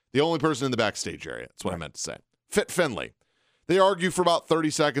 The only person in the backstage area. That's what I meant to say. Fit Finlay. They argue for about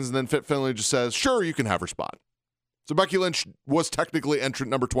 30 seconds, and then Fit Finlay just says, sure, you can have her spot. So Becky Lynch was technically entrant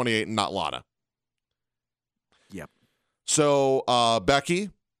number 28 and not Lana. Yep. So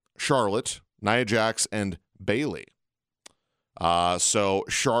Becky, Charlotte, Nia Jax, and Bayley. So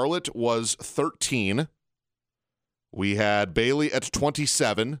Charlotte was 13. We had Bayley at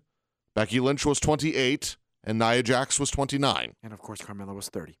 27. Becky Lynch was 28. And Nia Jax was 29. And, of course, Carmella was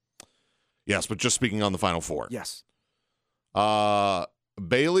 30. Yes, but just speaking on the final four. Yes.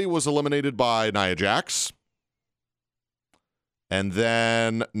 Bayley was eliminated by Nia Jax. And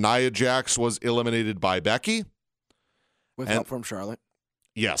then Nia Jax was eliminated by Becky. With help from Charlotte.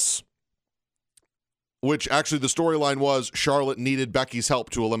 Yes. Which, actually, the storyline was Charlotte needed Becky's help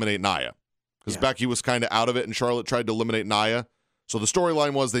to eliminate Nia. Because Becky was kind of out of it, and Charlotte tried to eliminate Nia. So the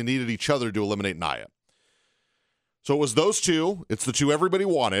storyline was they needed each other to eliminate Nia. So it was those two. It's the two everybody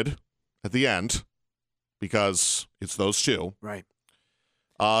wanted at the end because it's those two. Right.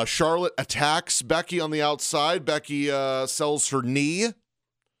 Charlotte attacks Becky on the outside. Becky sells her knee.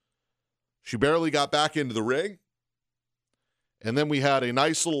 She barely got back into the ring. And then we had a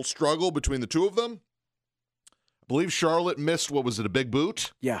nice little struggle between the two of them. I believe Charlotte missed, what was it, a big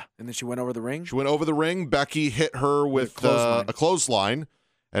boot? Yeah, and then she went over the ring. She went over the ring. Becky hit her with a clothesline.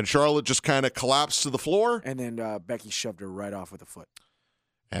 And Charlotte just kind of collapsed to the floor. And then Becky shoved her right off with a foot.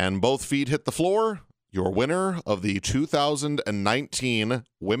 And both feet hit the floor. Your winner of the 2019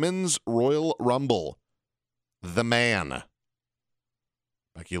 Women's Royal Rumble, the man,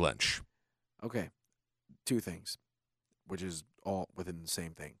 Becky Lynch. Okay, two things, which is all within the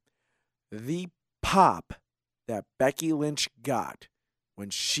same thing. The pop that Becky Lynch got when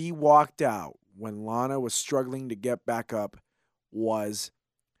she walked out, when Lana was struggling to get back up, was...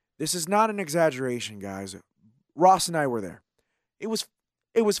 This is not an exaggeration, guys. Ross and I were there. It was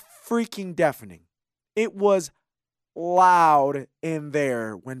freaking deafening. It was loud in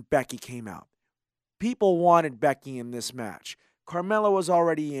there when Becky came out. People wanted Becky in this match. Carmella was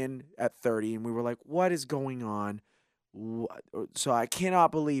already in at 30, and we were like, what is going on? So I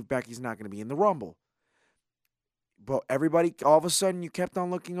cannot believe Becky's not going to be in the Rumble. But everybody, all of a sudden, you kept on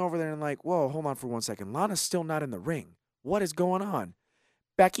looking over there and like, whoa, hold on for 1 second. Lana's still not in the ring. What is going on?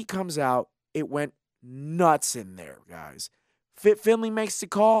 Becky comes out. It went nuts in there, guys. Fit Finlay makes the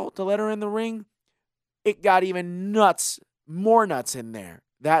call to let her in the ring. It got even nuts, more nuts in there.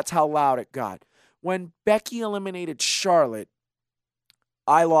 That's how loud it got. When Becky eliminated Charlotte,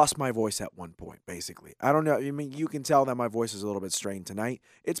 I lost my voice at one point, basically. I don't know. I mean, you can tell that my voice is a little bit strained tonight.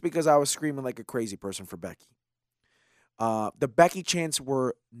 It's because I was screaming like a crazy person for Becky. The Becky chants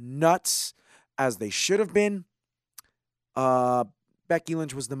were nuts, as they should have been. Becky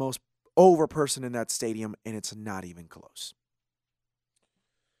Lynch was the most over person in that stadium, and it's not even close.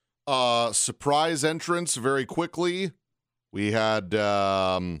 Surprise entrance very quickly. We had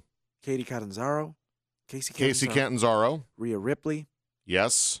Casey Catanzaro, Rhea Ripley,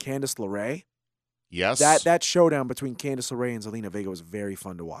 yes, Candice LeRae, yes. That showdown between Candice LeRae and Zelina Vega was very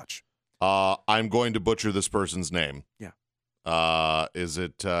fun to watch. I'm going to butcher this person's name. Yeah. Is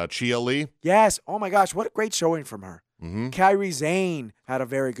it Chia Lee? Yes. Oh my gosh, what a great showing from her. Mm-hmm. Kairi Sane had a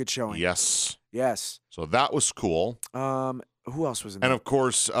very good showing. Yes. So that was cool. Who else was in And there? of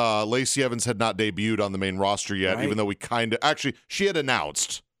course, Lacey Evans had not debuted on the main roster yet, Right. even though she had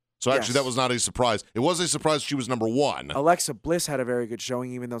announced. So actually, that was not a surprise. It was a surprise she was number one. Alexa Bliss had a very good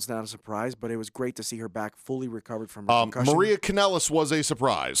showing, even though it's not a surprise, but it was great to see her back fully recovered from her concussion. Maria Kanellis was a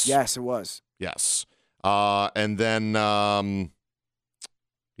surprise. Yes, it was. Yes. And then,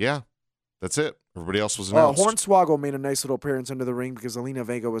 That's it. Everybody else was announced. Hornswoggle made a nice little appearance under the ring because Zelina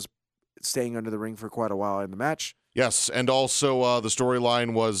Vega was staying under the ring for quite a while in the match. Yes, and also the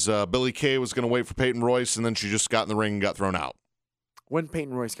storyline was Billie Kay was going to wait for Peyton Royce, and then she just got in the ring and got thrown out. When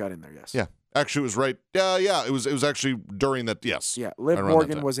Peyton Royce got in there, yes. Yeah. Actually, it was right. Yeah, it was actually during that, yes. Yeah, Liv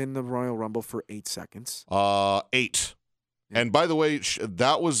Morgan was in the Royal Rumble for 8 seconds. 8. Yeah. And by the way,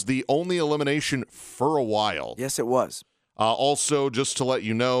 that was the only elimination for a while. Yes, it was. Also, just to let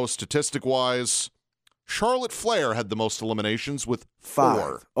you know, statistic-wise, Charlotte Flair had the most eliminations with 4.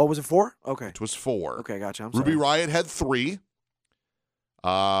 5. Oh, was it 4? Okay. It was 4. Okay, gotcha. I'm Ruby sorry. Riott had 3.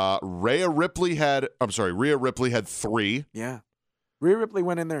 Rhea Ripley had 3. Yeah. Rhea Ripley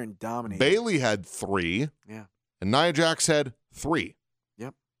went in there and dominated. Bayley had 3. Yeah. And Nia Jax had 3.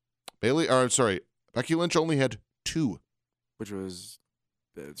 Yep. Becky Lynch only had 2. Which was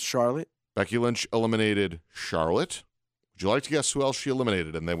Charlotte. Becky Lynch eliminated Charlotte. Would you like to guess who else she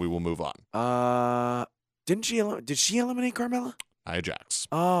eliminated? And then we will move on. Did she eliminate Carmella? Nia Jax.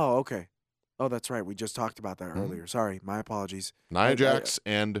 Oh, okay. Oh, that's right. We just talked about that earlier. Sorry. My apologies. Nia Jax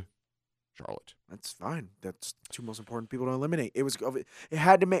and Charlotte. That's fine. That's 2 most important people to eliminate. It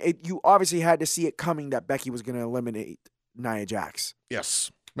had to make you obviously had to see it coming that Becky was going to eliminate Nia Jax.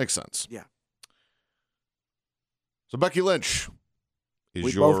 Yes. Makes sense. Yeah. So Becky Lynch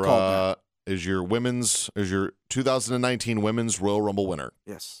is your 2019 Women's Royal Rumble winner.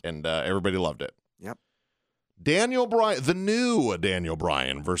 Yes. And everybody loved it. Yep. Daniel Bryan, the new Daniel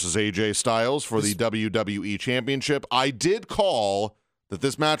Bryan versus AJ Styles for the WWE Championship. I did call that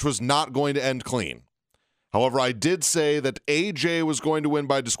this match was not going to end clean. However, I did say that AJ was going to win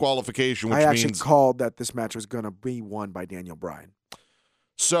by disqualification, which I actually called that this match was going to be won by Daniel Bryan.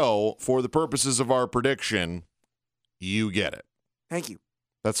 So, for the purposes of our prediction, you get it. Thank you.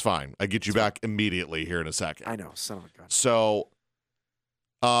 That's fine. I get you back immediately here in a second. I know, son of a gun. So,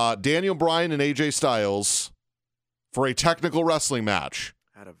 Daniel Bryan and AJ Styles for a technical wrestling match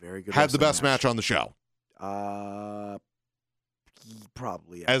had the best match on the show.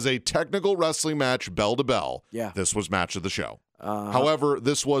 Probably. Yeah. As a technical wrestling match, bell to bell, this was match of the show. However,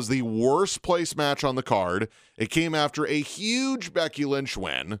 this was the worst place match on the card. It came after a huge Becky Lynch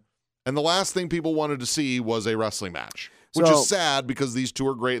win, and the last thing people wanted to see was a wrestling match, which is sad because these two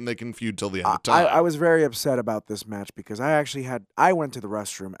are great and they can feud till the end of time. I was very upset about this match because I went to the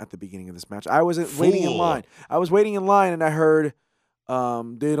restroom at the beginning of this match. I was waiting in line. I was waiting in line and I heard,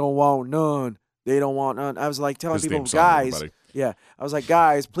 they don't want none. They don't want none. I was like telling people, guys. Yeah. I was like,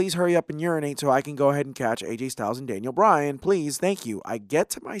 guys, please hurry up and urinate so I can go ahead and catch AJ Styles and Daniel Bryan. Please. Thank you. I get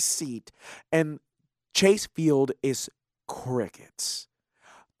to my seat and Chase Field is crickets.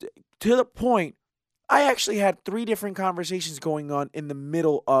 To the point, I actually had 3 different conversations going on in the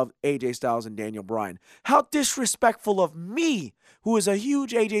middle of AJ Styles and Daniel Bryan. How disrespectful of me, who is a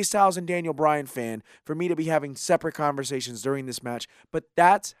huge AJ Styles and Daniel Bryan fan, for me to be having separate conversations during this match. But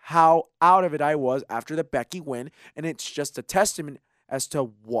that's how out of it I was after the Becky win, and it's just a testament as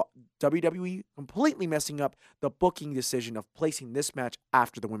to what WWE completely messing up the booking decision of placing this match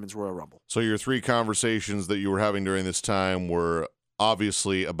after the Women's Royal Rumble. So your 3 conversations that you were having during this time were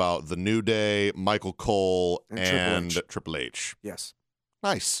obviously about The New Day, Michael Cole, and Triple H. Yes.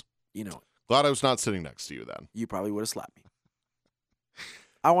 Nice. You know it. Glad I was not sitting next to you then. You probably would have slapped me.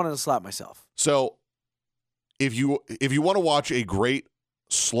 I wanted to slap myself. So, if you want to watch a great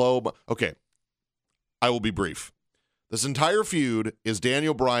slow... Okay, I will be brief. This entire feud is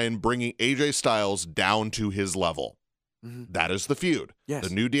Daniel Bryan bringing AJ Styles down to his level. Mm-hmm. That is the feud. Yes.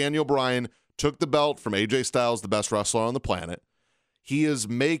 The new Daniel Bryan took the belt from AJ Styles, the best wrestler on the planet. He is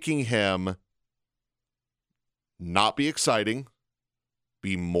making him not be exciting,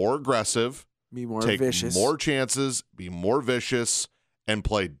 be more aggressive, be more take vicious, more chances, be more vicious, and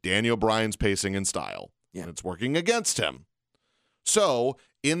play Daniel Bryan's pacing and style. Yeah. And it's working against him. So,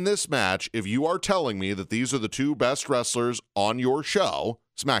 in this match, if you are telling me that these are the 2 best wrestlers on your show,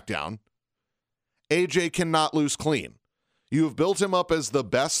 SmackDown, AJ cannot lose clean. You have built him up as the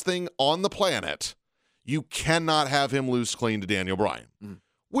best thing on the planet. You cannot have him lose clean to Daniel Bryan,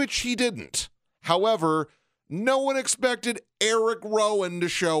 which he didn't. However, no one expected Eric Rowan to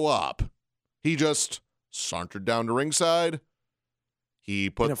show up. He just sauntered down to ringside. He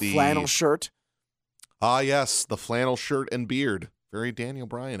put the flannel shirt. Ah, yes, the flannel shirt and beard. Very Daniel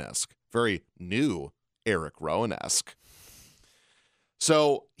Bryan-esque. Very new Eric Rowan-esque.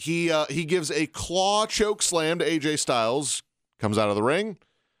 So he gives a claw choke slam to AJ Styles. Comes out of the ring.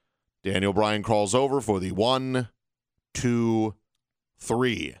 Daniel Bryan crawls over for the 1, 2,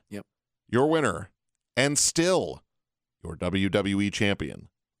 3. Yep. Your winner, and still your WWE champion,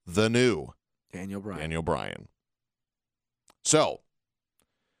 the new Daniel Bryan. So,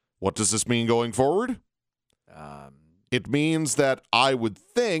 What does this mean going forward? It means that I would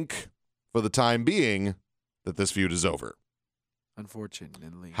think, for the time being, that this feud is over.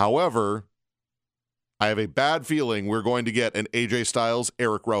 Unfortunately. However, I have a bad feeling we're going to get an AJ Styles,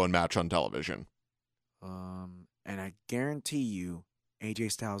 Eric Rowan match on television. And I guarantee you,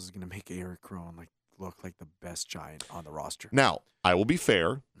 AJ Styles is going to make Eric Rowan look like the best giant on the roster. Now, I will be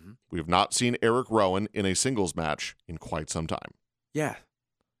fair. We have not seen Eric Rowan in a singles match in quite some time. Yeah.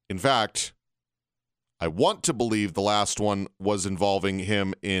 In fact, I want to believe the last one was involving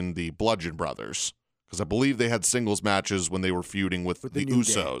him in the Bludgeon Brothers, because I believe they had singles matches when they were feuding with the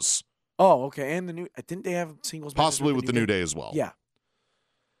Usos. Oh, okay. And didn't they have singles matches? Possibly with the New Day as well. Yeah.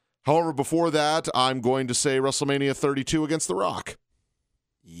 However, before that, I'm going to say WrestleMania 32 against The Rock.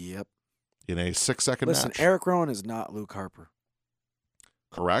 Yep. In a 6-second match. Listen, Eric Rowan is not Luke Harper.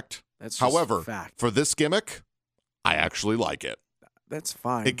 Correct. That's just However, fact. for this gimmick, I actually like it. That's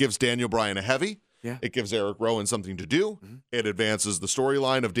fine. It gives Daniel Bryan a heavy. Yeah. It gives Eric Rowan something to do. It advances the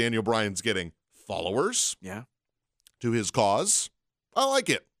storyline of Daniel Bryan's getting followers. Yeah. To his cause. I like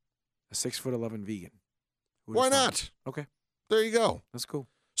it. A 6'11" vegan. Why not? Okay. There you go. That's cool.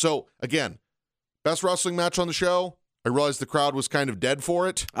 So, again, best wrestling match on the show. I realized the crowd was kind of dead for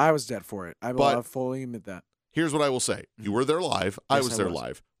it. I was dead for it. I fully admit that. Here's what I will say. You were there live. I was there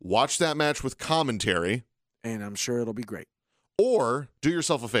live. Watch that match with commentary. And I'm sure it'll be great. Or do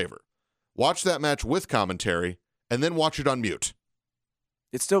yourself a favor. Watch that match with commentary and then watch it on mute.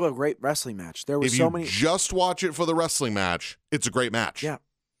 It's still a great wrestling match. There were so many. If you just watch it for the wrestling match, it's a great match. Yeah.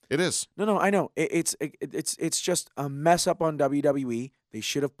 It is. No, I know. It's just a mess up on WWE. They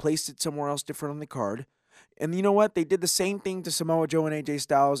should have placed it somewhere else different on the card. And you know what? They did the same thing to Samoa Joe and AJ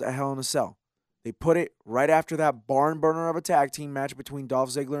Styles at Hell in a Cell. They put it right after that barn burner of a tag team match between Dolph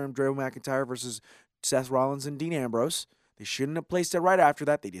Ziggler and Drew McIntyre versus Seth Rollins and Dean Ambrose. They shouldn't have placed it right after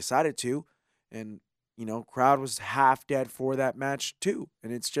that. They decided to. And, crowd was half dead for that match too.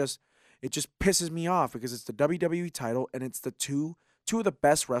 And it just pisses me off because it's the WWE title and it's the two of the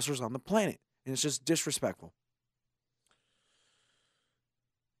best wrestlers on the planet. And it's just disrespectful.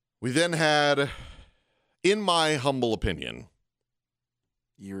 We then had, in my humble opinion.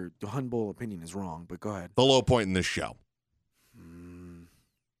 Your humble opinion is wrong, but go ahead. The low point in this show.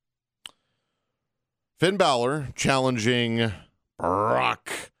 Finn Balor challenging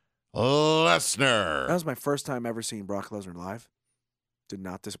Brock Lesnar. That was my first time ever seeing Brock Lesnar live. Did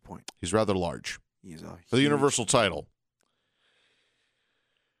not disappoint. He's rather large. He's for the Universal title.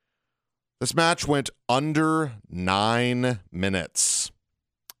 This match went under 9 minutes.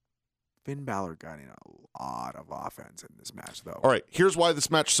 Finn Balor got in a lot of offense in this match, though. All right, here's why this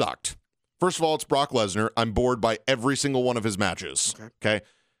match sucked. First of all, it's Brock Lesnar. I'm bored by every single one of his matches. Okay?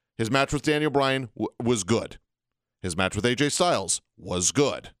 His match with Daniel Bryan was good. His match with AJ Styles was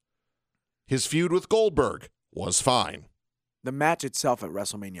good. His feud with Goldberg was fine. The match itself at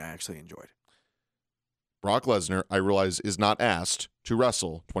WrestleMania I actually enjoyed. Brock Lesnar, I realize, is not asked to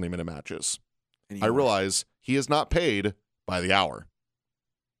wrestle 20-minute matches. I realize he is not paid by the hour.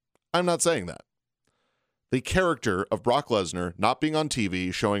 I'm not saying that. The character of Brock Lesnar not being on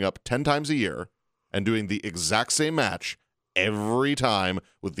TV, showing up 10 times a year, and doing the exact same match every time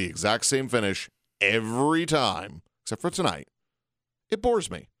with the exact same finish every time, except for tonight, it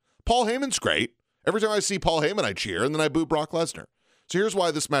bores me. Paul Heyman's great. Every time I see Paul Heyman, I cheer, and then I boo Brock Lesnar. So here's why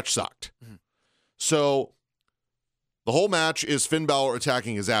this match sucked. So the whole match is Finn Balor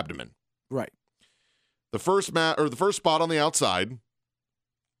attacking his abdomen. Right. The first spot on the outside,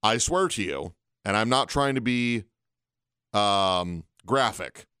 I swear to you, and I'm not trying to be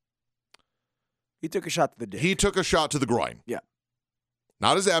graphic. He took a shot to the dick. He took a shot to the groin. Yeah.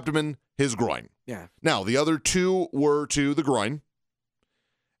 Not his abdomen, his groin. Yeah. Now, the other two were to the groin.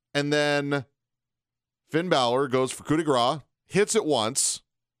 And then Finn Balor goes for coup de grace, hits it once,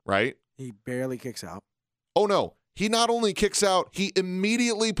 right? He barely kicks out. Oh, no. He not only kicks out, he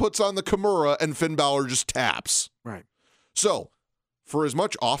immediately puts on the Kimura and Finn Balor just taps. Right. So, for as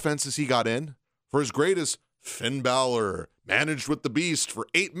much offense as he got in, for as great as Finn Balor managed with the Beast for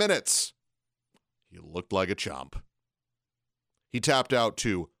 8 minutes, he looked like a chump. He tapped out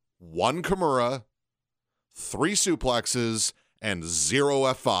to 1 Kimura, 3 suplexes, and 0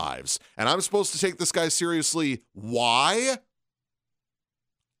 F5s. And I'm supposed to take this guy seriously. Why?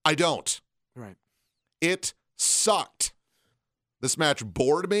 I don't. Right. It sucked. This match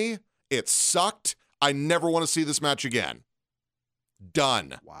bored me. It sucked. I never want to see this match again.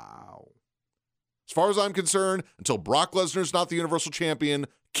 Done. Wow. As far as I'm concerned, until Brock Lesnar's not the Universal Champion,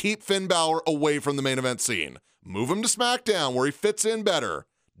 keep Finn Balor away from the main event scene. Move him to SmackDown where he fits in better.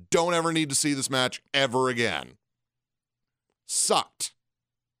 Don't ever need to see this match ever again. Sucked.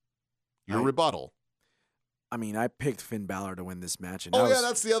 Your rebuttal. I mean, I picked Finn Balor to win this match. And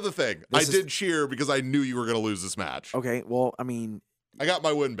That's the other thing. I did cheer because I knew you were going to lose this match. Okay, well, I mean, I got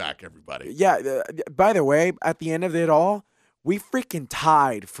my win back, everybody. Yeah, by the way, at the end of it all, we freaking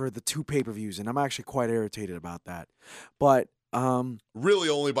tied for the 2 pay-per-views, and I'm actually quite irritated about that. But really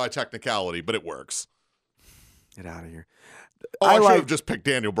only by technicality, but it works. Get out of here. I should have just picked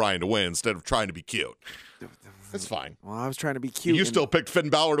Daniel Bryan to win instead of trying to be cute. It's fine. Well, I was trying to be cute. You still picked Finn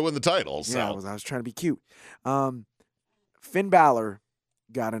Balor to win the title. So. Yeah, I was trying to be cute. Finn Balor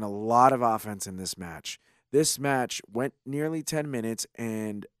got in a lot of offense in this match. This match went nearly 10 minutes,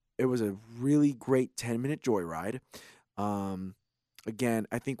 and it was a really great 10-minute joyride. Again,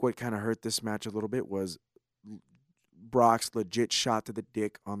 I think what kind of hurt this match a little bit was Brock's legit shot to the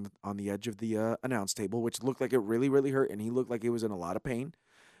dick on the edge of the announce table, which looked like it really, really hurt, and he looked like he was in a lot of pain.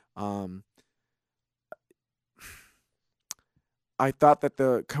 I thought that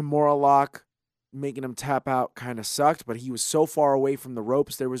the Kimura lock, making him tap out, kind of sucked, but he was so far away from the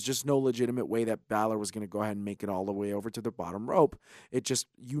ropes, there was just no legitimate way that Balor was going to go ahead and make it all the way over to the bottom rope. It just,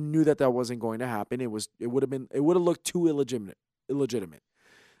 you knew that wasn't going to happen. It would have looked too illegitimate.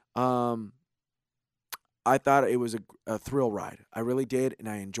 I thought it was a thrill ride. I really did, and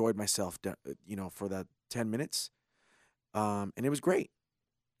I enjoyed myself, for that 10 minutes. And it was great.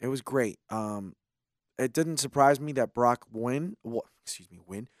 It was great. It didn't surprise me that Brock won,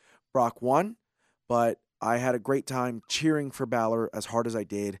 but I had a great time cheering for Balor as hard as I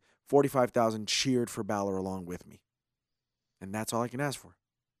did. 45,000 cheered for Balor along with me. And that's all I can ask for.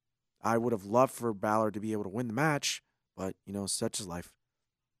 I would have loved for Balor to be able to win the match, but, such is life.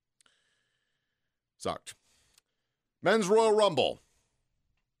 Sucked. Men's Royal Rumble.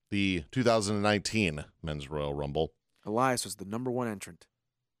 The 2019 Men's Royal Rumble. Elias was the number 1 entrant.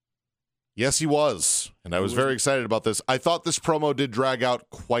 Yes, he was, and I was very excited about this. I thought this promo did drag out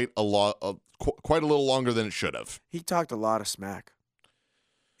quite a little longer than it should have. He talked a lot of smack.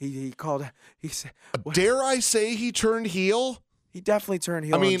 He said, dare I say he turned heel? He definitely turned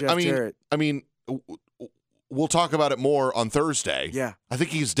heel on Jeff Jarrett. I mean, we'll talk about it more on Thursday. Yeah. I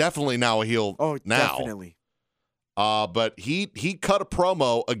think he's definitely now a heel now. Definitely. But he cut a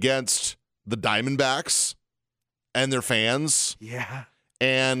promo against the Diamondbacks and their fans. Yeah.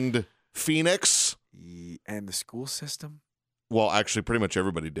 And Phoenix. And the school system. Well, actually, pretty much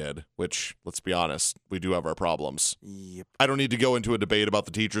everybody did, which, let's be honest, we do have our problems. Yep. I don't need to go into a debate about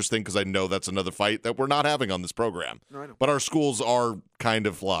the teachers thing because I know that's another fight that we're not having on this program. No, I know. But our schools are kind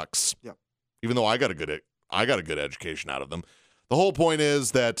of flux. Yep. Even though I got a good education out of them. The whole point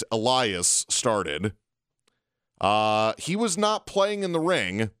is that Elias started. He was not playing in the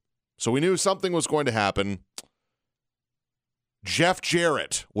ring, so we knew something was going to happen. Jeff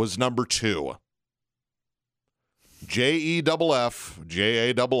Jarrett was number 2. JEFF,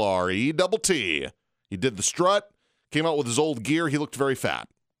 JARRETT. He did the strut, came out with his old gear. He looked very fat.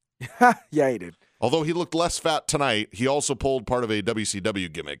 Yeah, he did. Although he looked less fat tonight, he also pulled part of a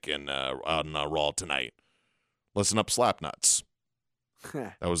WCW gimmick on Raw tonight. Listen up, Slapnuts.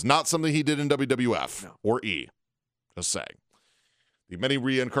 That was not something he did in WWF or E. Just saying. The many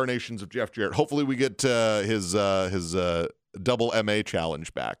reincarnations of Jeff Jarrett. Hopefully we get his double MA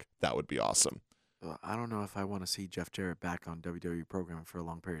challenge back. That would be awesome. I don't know if I want to see Jeff Jarrett back on WWE programming for a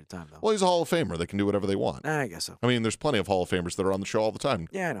long period of time, though. Well, he's a Hall of Famer. They can do whatever they want. I guess so. I mean, there's plenty of Hall of Famers that are on the show all the time.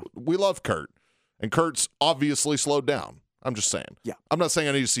 Yeah, I know. We love Kurt. And Kurt's obviously slowed down. I'm just saying. Yeah. I'm not saying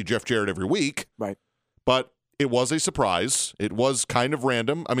I need to see Jeff Jarrett every week. Right. But it was a surprise. It was kind of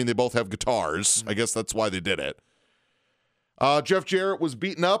random. I mean, they both have guitars. Mm-hmm. I guess that's why they did it. Jeff Jarrett was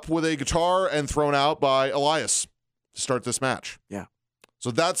beaten up with a guitar and thrown out by Elias to start this match. Yeah. So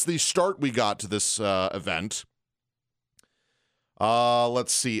that's the start we got to this event.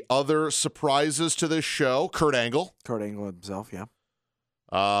 Let's see. Other surprises to this show. Kurt Angle. Kurt Angle himself, yeah.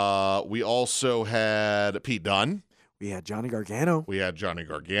 We also had Pete Dunne. We had Johnny Gargano.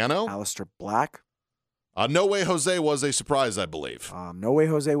 Aleister Black. No Way Jose was a surprise, I believe. No Way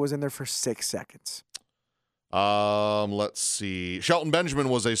Jose was in there for 6 seconds. Let's see. Shelton Benjamin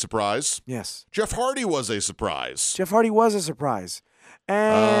was a surprise. Yes. Jeff Hardy was a surprise. Jeff Hardy was a surprise.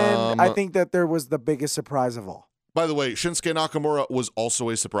 And I think that there was the biggest surprise of all. By the way, Shinsuke Nakamura was also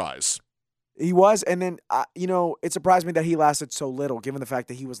a surprise. He was, and then, it surprised me that he lasted so little, given the fact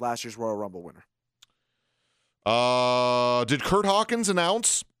that he was last year's Royal Rumble winner. Did Kurt Hawkins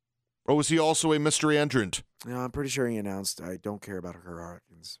announce, or was he also a mystery entrant? No, I'm pretty sure he announced. I don't care about Kurt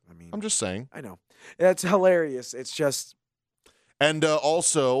Hawkins. I mean, I'm just saying. I know. That's hilarious. It's just. And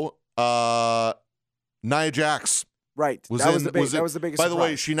also, Nia Jax. Right. That was the biggest surprise. By the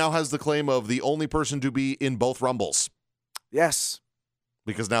way, she now has the claim of the only person to be in both Rumbles. Yes.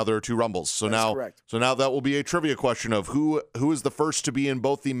 Because now there are 2 Rumbles. So That's correct. So now that will be a trivia question of who is the first to be in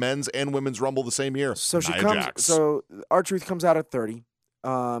both the men's and women's Rumble the same year. So Nia comes. Jax. So R-Truth comes out at 30.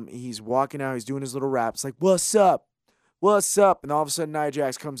 He's walking out. He's doing his little raps like, "What's up? What's up?" And all of a sudden, Nia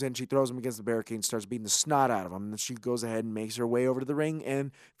Jax comes in. She throws him against the barricade and starts beating the snot out of him. And then she goes ahead and makes her way over to the ring. And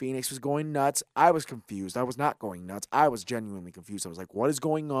Phoenix was going nuts. I was confused. I was not going nuts. I was genuinely confused. I was like, "What is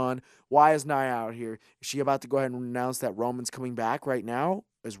going on? Why is Nia out here? Is she about to go ahead and announce that Roman's coming back right now?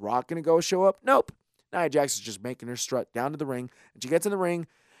 Is Rock going to go show up?" Nope. Nia Jax is just making her strut down to the ring. And she gets in the ring.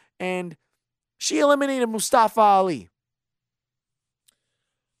 And she eliminated Mustafa Ali.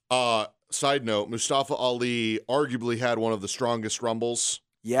 Side note, Mustafa Ali arguably had one of the strongest Rumbles.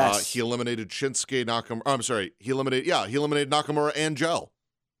 Yes. He eliminated Shinsuke Nakamura. I'm sorry. He eliminated Nakamura and Joe.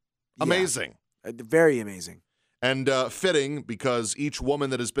 Amazing. Yeah. Very amazing. And fitting because each woman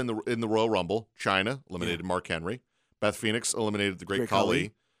that has been in the Royal Rumble, Chyna eliminated Mark Henry. Beth Phoenix eliminated the Great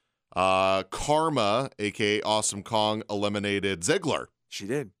Khali. Karma, a.k.a. Awesome Kong, eliminated Ziggler. She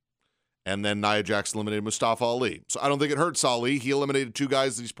did. And then Nia Jax eliminated Mustafa Ali. So I don't think it hurts Ali. He eliminated 2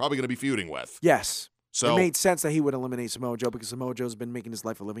 guys that he's probably going to be feuding with. Yes. So it made sense that he would eliminate Samoa Joe because Samoa Joe's been making his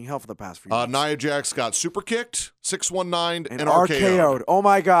life a living hell for the past few years. Nia Jax got super kicked, 619, and RKO'd. Oh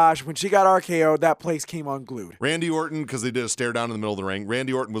my gosh. When she got RKO'd, that place came unglued. Randy Orton, because they did a stare down in the middle of the ring,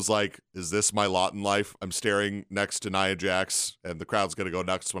 Randy Orton was like, "Is this my lot in life? I'm staring next to Nia Jax, and the crowd's going to go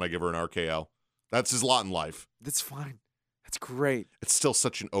nuts when I give her an RKO." That's his lot in life. That's fine. That's great. It's still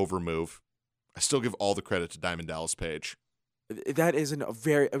such an over move. I still give all the credit to Diamond Dallas Page. That isn't a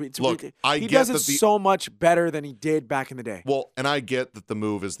very. I mean, Look, he does it so much better than he did back in the day. Well, and I get that the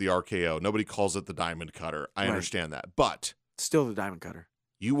move is the RKO. Nobody calls it the Diamond Cutter. I understand that. But still the Diamond Cutter.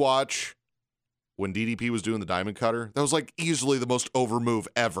 You watch when DDP was doing the Diamond Cutter, that was like easily the most over move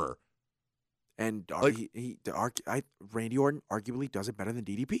ever. And Randy Orton arguably does it better than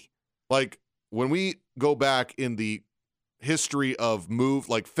DDP. Like when we go back in the history of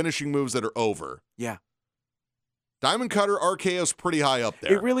finishing moves that are over. Yeah. Diamond Cutter RKO is pretty high up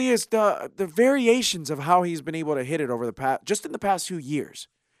there. It really is. The variations of how he's been able to hit it over the past, just in the past few years,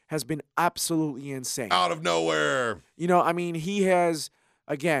 has been absolutely insane. Out of nowhere. You know, I mean, he has,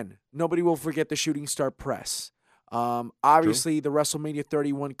 again, nobody will forget the shooting star press. Obviously, True. the WrestleMania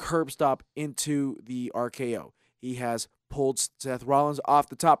 31 curb stop into the RKO. He has pulled Seth Rollins off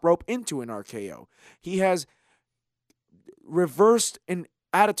the top rope into an RKO. He has reversed an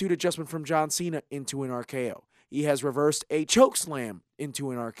attitude adjustment from John Cena into an RKO. He has reversed a chokeslam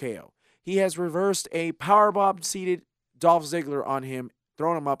into an RKO. He has reversed a powerbomb seated Dolph Ziggler on him,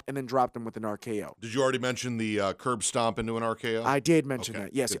 thrown him up, and then dropped him with an RKO. Did you already mention the curb stomp into an RKO? I did mention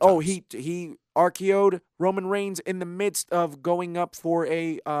that, yes. Good Oh, times. he RKO'd Roman Reigns in the midst of going up for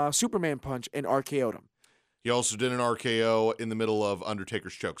a Superman punch and RKO'd him. He also did an RKO in the middle of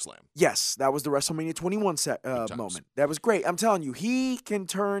Undertaker's chokeslam. Yes, that was the WrestleMania 21 moment. That was great. I'm telling you, he can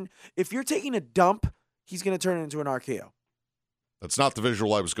turn, if you're taking a dump, he's going to turn it into an RKO. That's not the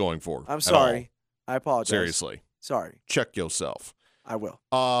visual I was going for. I'm sorry. I apologize. Seriously. Sorry. Check yourself. I will.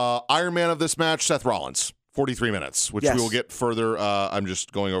 Iron Man of this match, Seth Rollins, 43 minutes, which we will get further. I'm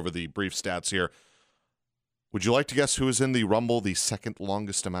just going over the brief stats here. Would you like to guess who is in the Rumble the second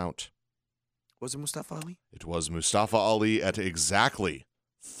longest amount? Was it Mustafa Ali? It was Mustafa Ali at exactly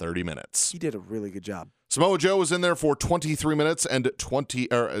 30 minutes. He did a really good job. Samoa Joe was in there for 23 minutes and 23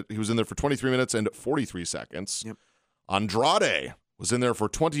 minutes and 43 seconds. Yep. Andrade was in there for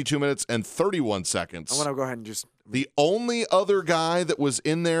 22 minutes and 31 seconds. I want to go ahead and just... The only other guy that was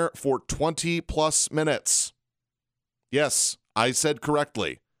in there for 20 plus minutes. Yes, I said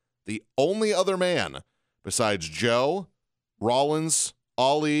correctly. The only other man besides Joe, Rollins,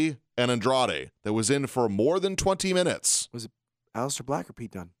 Ali, and Andrade that was in for more than 20 minutes. Was it Aleister Black or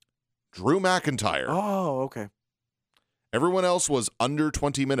Pete Dunne? Drew McIntyre. Oh, okay. Everyone else was under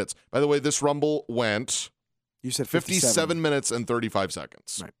 20 minutes. By the way, this Rumble went... You said 57 minutes and 35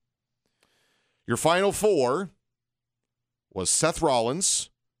 seconds. Right. Your final 4 was Seth Rollins,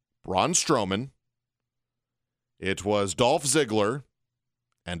 Braun Strowman, it was Dolph Ziggler,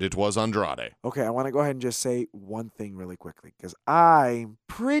 and it was Andrade. Okay, I want to go ahead and just say one thing really quickly because I'm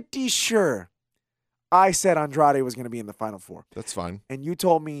pretty sure I said Andrade was going to be in the final 4. That's fine. And you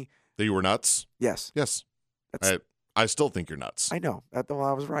told me... That you were nuts? Yes. Yes. I still think you're nuts. I know. I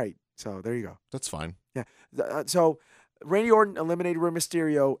was right. So there you go. That's fine. Yeah. So Randy Orton eliminated Rey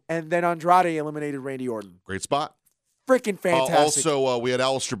Mysterio, and then Andrade eliminated Randy Orton. Great spot. Freaking fantastic. Also, we had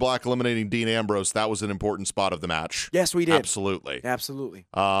Aleister Black eliminating Dean Ambrose. That was an important spot of the match. Yes, we did. Absolutely. Absolutely.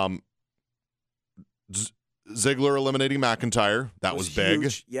 Ziggler eliminating McIntyre. That was big.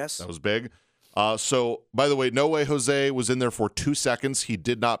 Huge. Yes. That was big. So, by the way, No Way Jose was in there for 2 seconds. He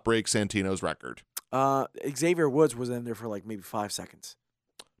did not break Santino's record. Xavier Woods was in there for like maybe 5 seconds.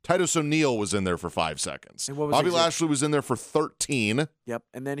 Titus O'Neil was in there for 5 seconds. And what was Bobby Xavier? Lashley was in there for 13. Yep.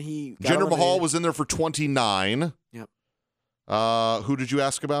 And then he got Jinder Mahal eliminated. was in there for 29. Yep. Who did you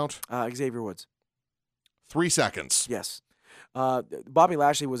ask about? Xavier Woods. 3 seconds. Yes. Bobby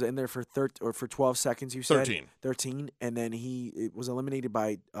Lashley was in there for 12 seconds, you said? 13. 13. And then he was eliminated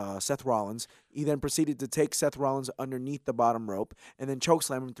by Seth Rollins. He then proceeded to take Seth Rollins underneath the bottom rope and then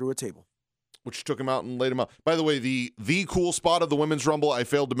chokeslam him through a table. Which took him out and laid him out. By the way, the cool spot of the Women's Rumble, I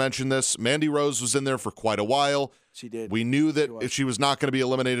failed to mention this. Mandy Rose was in there for quite a while. She did. We knew that she was not going to be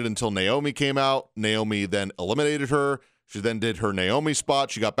eliminated until Naomi came out. Naomi then eliminated her. She then did her Naomi spot.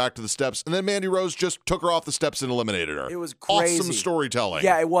 She got back to the steps. And then Mandy Rose just took her off the steps and eliminated her. It was crazy. Awesome storytelling.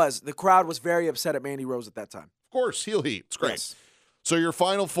 Yeah, it was. The crowd was very upset at Mandy Rose at that time. Of course, heel heat. It's great. Yes. So your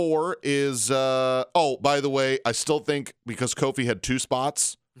final four is, by the way, I still think because Kofi had 2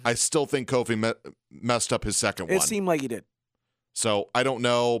 spots, I still think Kofi messed up his second one. It seemed like he did. So I don't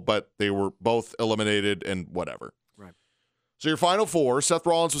know, but they were both eliminated and whatever. Right. So your final four, Seth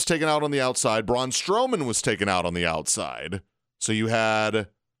Rollins was taken out on the outside. Braun Strowman was taken out on the outside. So you had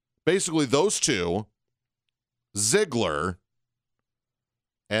basically those two, Ziggler,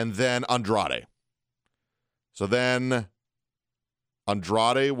 and then Andrade. So then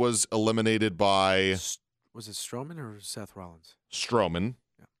Andrade was eliminated by Was it Strowman or Seth Rollins? Strowman.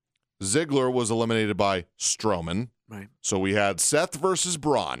 Ziggler was eliminated by Strowman. Right. So we had Seth versus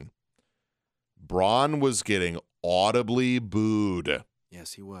Braun. Braun was getting audibly booed.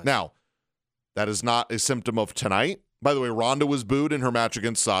 Yes, he was. Now, that is not a symptom of tonight. By the way, Ronda was booed in her match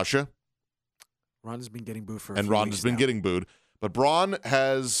against Sasha. Ronda's been getting booed for a And few Ronda's weeks been now. getting booed. But Braun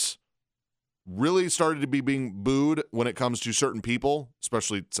has really started to be being booed when it comes to certain people,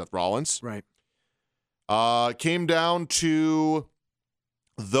 especially Seth Rollins. Right. Came down to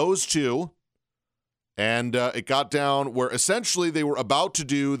those two, and it got down where essentially they were about to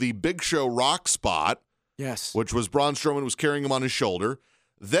do the Big Show Rock spot, Yes. which was Braun Strowman was carrying him on his shoulder.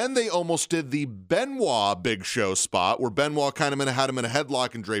 Then they almost did the Benoit Big Show spot where Benoit kind of had him in a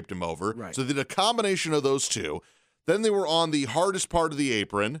headlock and draped him over. Right. So they did a combination of those two. Then they were on the hardest part of the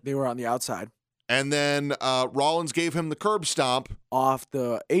apron, They were on the outside. and then Rollins gave him the curb stomp, Off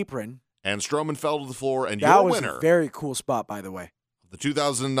the apron. and Strowman fell to the floor, and That your was winner, a very cool spot, by the way. the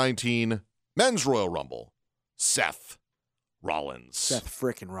 2019 Men's Royal Rumble, Seth Rollins. Seth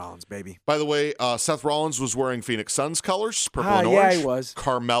frickin' Rollins, baby. By the way, Seth Rollins was wearing Phoenix Suns colors, purple and Yeah, orange. he was.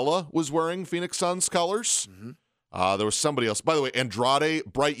 Carmella was wearing Phoenix Suns colors. Mm-hmm. There was somebody else. By the way, Andrade,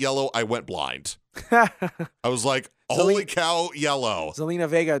 bright yellow. I went blind. I was like, holy cow, yellow. Zelina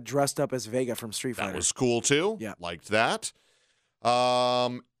Vega dressed up as Vega from Street Fighter. That was cool too. Yeah. Liked that.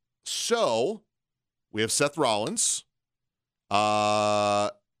 So we have Seth Rollins.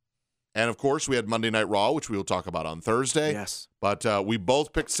 And of course, we had Monday Night Raw, which we will talk about on Thursday. Yes. But we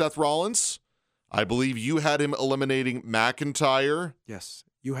both picked Seth Rollins. I believe you had him eliminating McIntyre. Yes.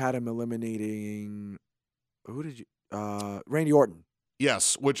 You had him eliminating. Who did you? Randy Orton.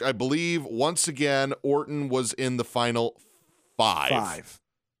 Yes, which I believe, once again, Orton was in the final 5.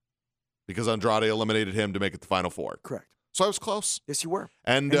 Because Andrade eliminated him to make it the final 4. Correct. So I was close. Yes, you were.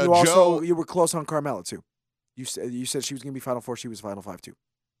 And, And Joe, you were close on Carmella too. You said she was going to be final 4. She was final 5 too.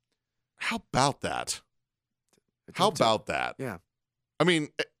 how about that? How about that? Yeah. I mean,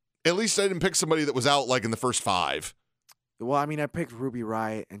 at least I didn't pick somebody that was out like in the first 5. Well, I mean, I picked Ruby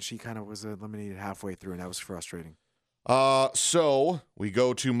Riott, and she kind of was eliminated halfway through, and that was frustrating. So we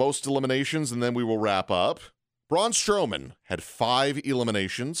go to most eliminations, and then we will wrap up. Braun Strowman had 5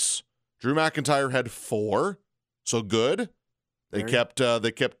 eliminations. Drew McIntyre had 4. So good. They kept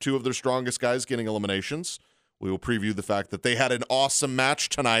 2 of their strongest guys getting eliminations. We will preview the fact that they had an awesome match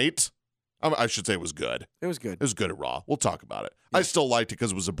tonight. I should say it was good. It was good. It was good at Raw. We'll talk about it. Yeah. I still liked it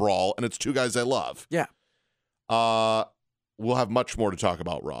because it was a brawl, and it's 2 guys I love. Yeah. We'll have much more to talk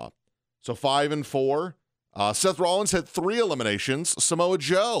about Raw. So 5 and 4. Seth Rollins had 3 eliminations. Samoa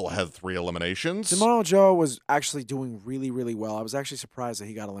Joe had 3 eliminations. Samoa Joe was actually doing really, really well. I was actually surprised that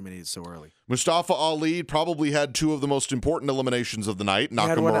he got eliminated so early. Mustafa Ali probably had 2 of the most important eliminations of the night, I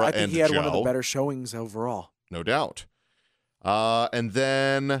Nakamura think and he had Joe. one of the better showings overall. No doubt. And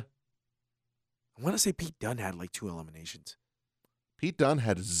then I want to say Pete Dunne had like 2 eliminations. Pete Dunne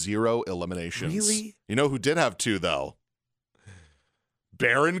had 0 eliminations. Really? You know who did have 2, though?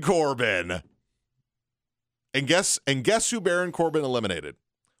 Baron Corbin. And guess who Baron Corbin eliminated?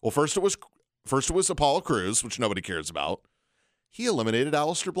 Well, first it was Apollo Crews, which nobody cares about. He eliminated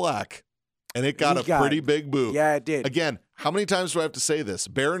Aleister Black. And it got pretty big boot. Yeah, it did. Again, how many times do I have to say this?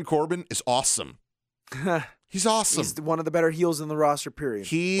 Baron Corbin is awesome. He's awesome. He's one of the better heels in the roster, period.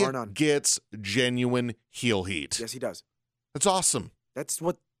 He gets genuine heel heat. Yes, he does. That's awesome. That's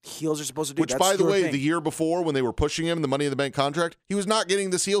what heels are supposed to do. Which, by the way, the year before when they were pushing him in the Money in the Bank contract, he was not getting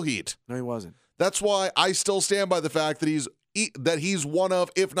this heel heat. No, he wasn't. That's why I still stand by the fact that he's one of,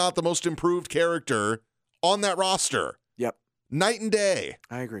 if not the most improved character on that roster. Yep. Night and day.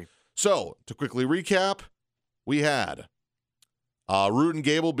 I agree. So, to quickly recap, we had Roode and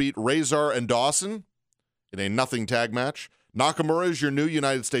Gable beat Razor and Dawson in a nothing tag match. Nakamura is your new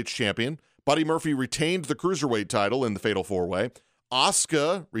United States champion. Buddy Murphy retained the Cruiserweight title in the Fatal 4-Way.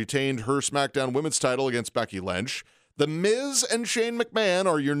 Asuka retained her SmackDown Women's title against Becky Lynch. The Miz and Shane McMahon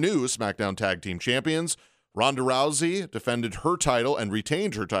are your new SmackDown Tag Team champions. Ronda Rousey defended her title and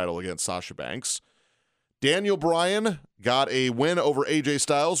retained her title against Sasha Banks. Daniel Bryan got a win over AJ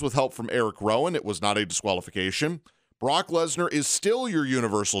Styles with help from Eric Rowan. It was not a disqualification. Brock Lesnar is still your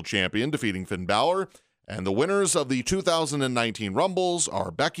Universal Champion, defeating Finn Balor. And the winners of the 2019 Rumbles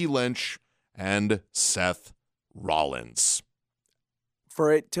are Becky Lynch and Seth Rollins.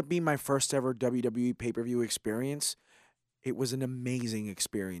 For it to be my first ever WWE pay-per-view experience, it was an amazing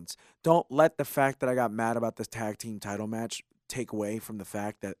experience. Don't let the fact that I got mad about this tag team title match take away from the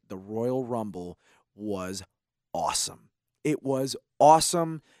fact that the Royal Rumble was awesome. It was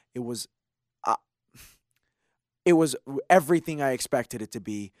awesome. It was everything I expected it to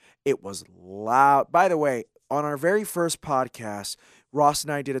be. It was loud. By the way, on our very first podcast, Ross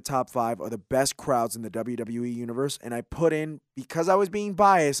and I did a top 5 of the best crowds in the WWE universe, and I put in, because I was being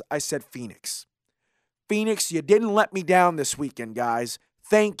biased, I said Phoenix. Phoenix, you didn't let me down this weekend, guys.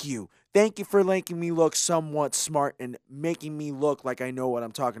 Thank you. Thank you for making me look somewhat smart and making me look like I know what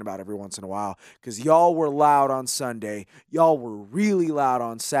I'm talking about every once in a while, because y'all were loud on Sunday. Y'all were really loud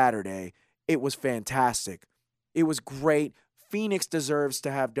on Saturday. It was fantastic. It was great. Phoenix deserves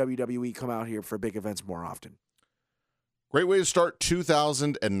to have WWE come out here for big events more often. Great way to start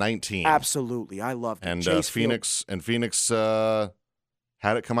 2019. Absolutely. I loved it. And Phoenix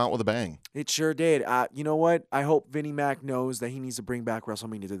had it come out with a bang. It sure did. You know what? I hope Vinnie Mac knows that he needs to bring back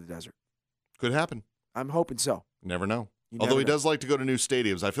WrestleMania to the desert. Could happen. I'm hoping so. Never know. Although he does like to go to new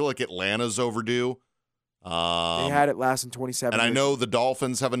stadiums. I feel like Atlanta's overdue. They had it last in 27. And I know the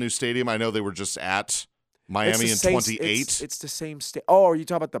Dolphins have a new stadium. I know they were just at Miami in 28. It's the same state. Oh, are you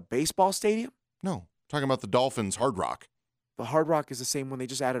talking about the baseball stadium? No, talking about the Dolphins Hard Rock. The Hard Rock is the same one. They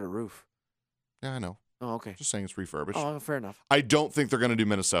just added a roof. Yeah, I know. Oh, okay. Just saying it's refurbished. Oh, fair enough. I don't think they're going to do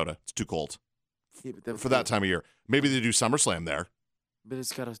Minnesota. It's too cold for that time of year. Maybe they do SummerSlam there. But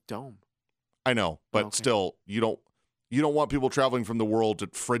it's got a dome. I know, but still, you don't want people traveling from the world to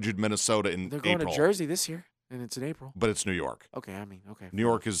frigid Minnesota in April. They're going to Jersey this year, and it's in April. But it's New York. Okay. New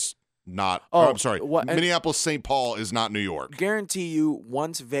York is not. Oh, I'm sorry. Minneapolis, St. Paul is not New York. Guarantee you,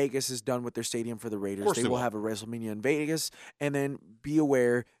 once Vegas is done with their stadium for the Raiders, they will have a WrestleMania in Vegas, and then be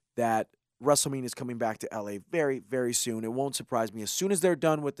aware that WrestleMania is coming back to LA very, very soon. It won't surprise me. As soon as they're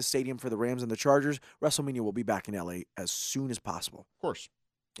done with the stadium for the Rams and the Chargers, WrestleMania will be back in LA as soon as possible. Of course.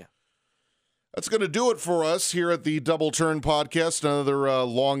 Yeah. That's going to do it for us here at the Double Turn Podcast. Another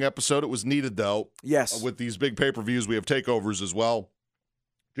long episode. It was needed, though. Yes. With these big pay-per-views, we have takeovers as well.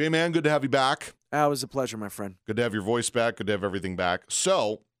 J-Man, good to have you back. It was a pleasure, my friend. Good to have your voice back. Good to have everything back.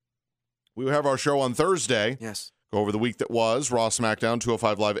 So, we will have our show on Thursday. Yes. Go over the week that was, Raw, SmackDown,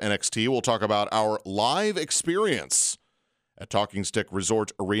 205 Live, NXT. We'll talk about our live experience at Talking Stick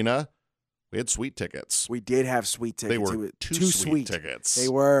Resort Arena. We had sweet tickets. We did have sweet tickets. They were too sweet tickets. They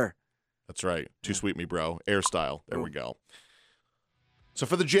were. That's right. Too sweet me, bro. Air style. There we go. So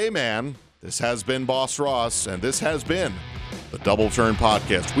for the J-Man, this has been Boss Ross, and this has been the Double Turn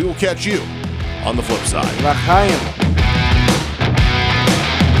Podcast. We will catch you on the flip side. L'chaim.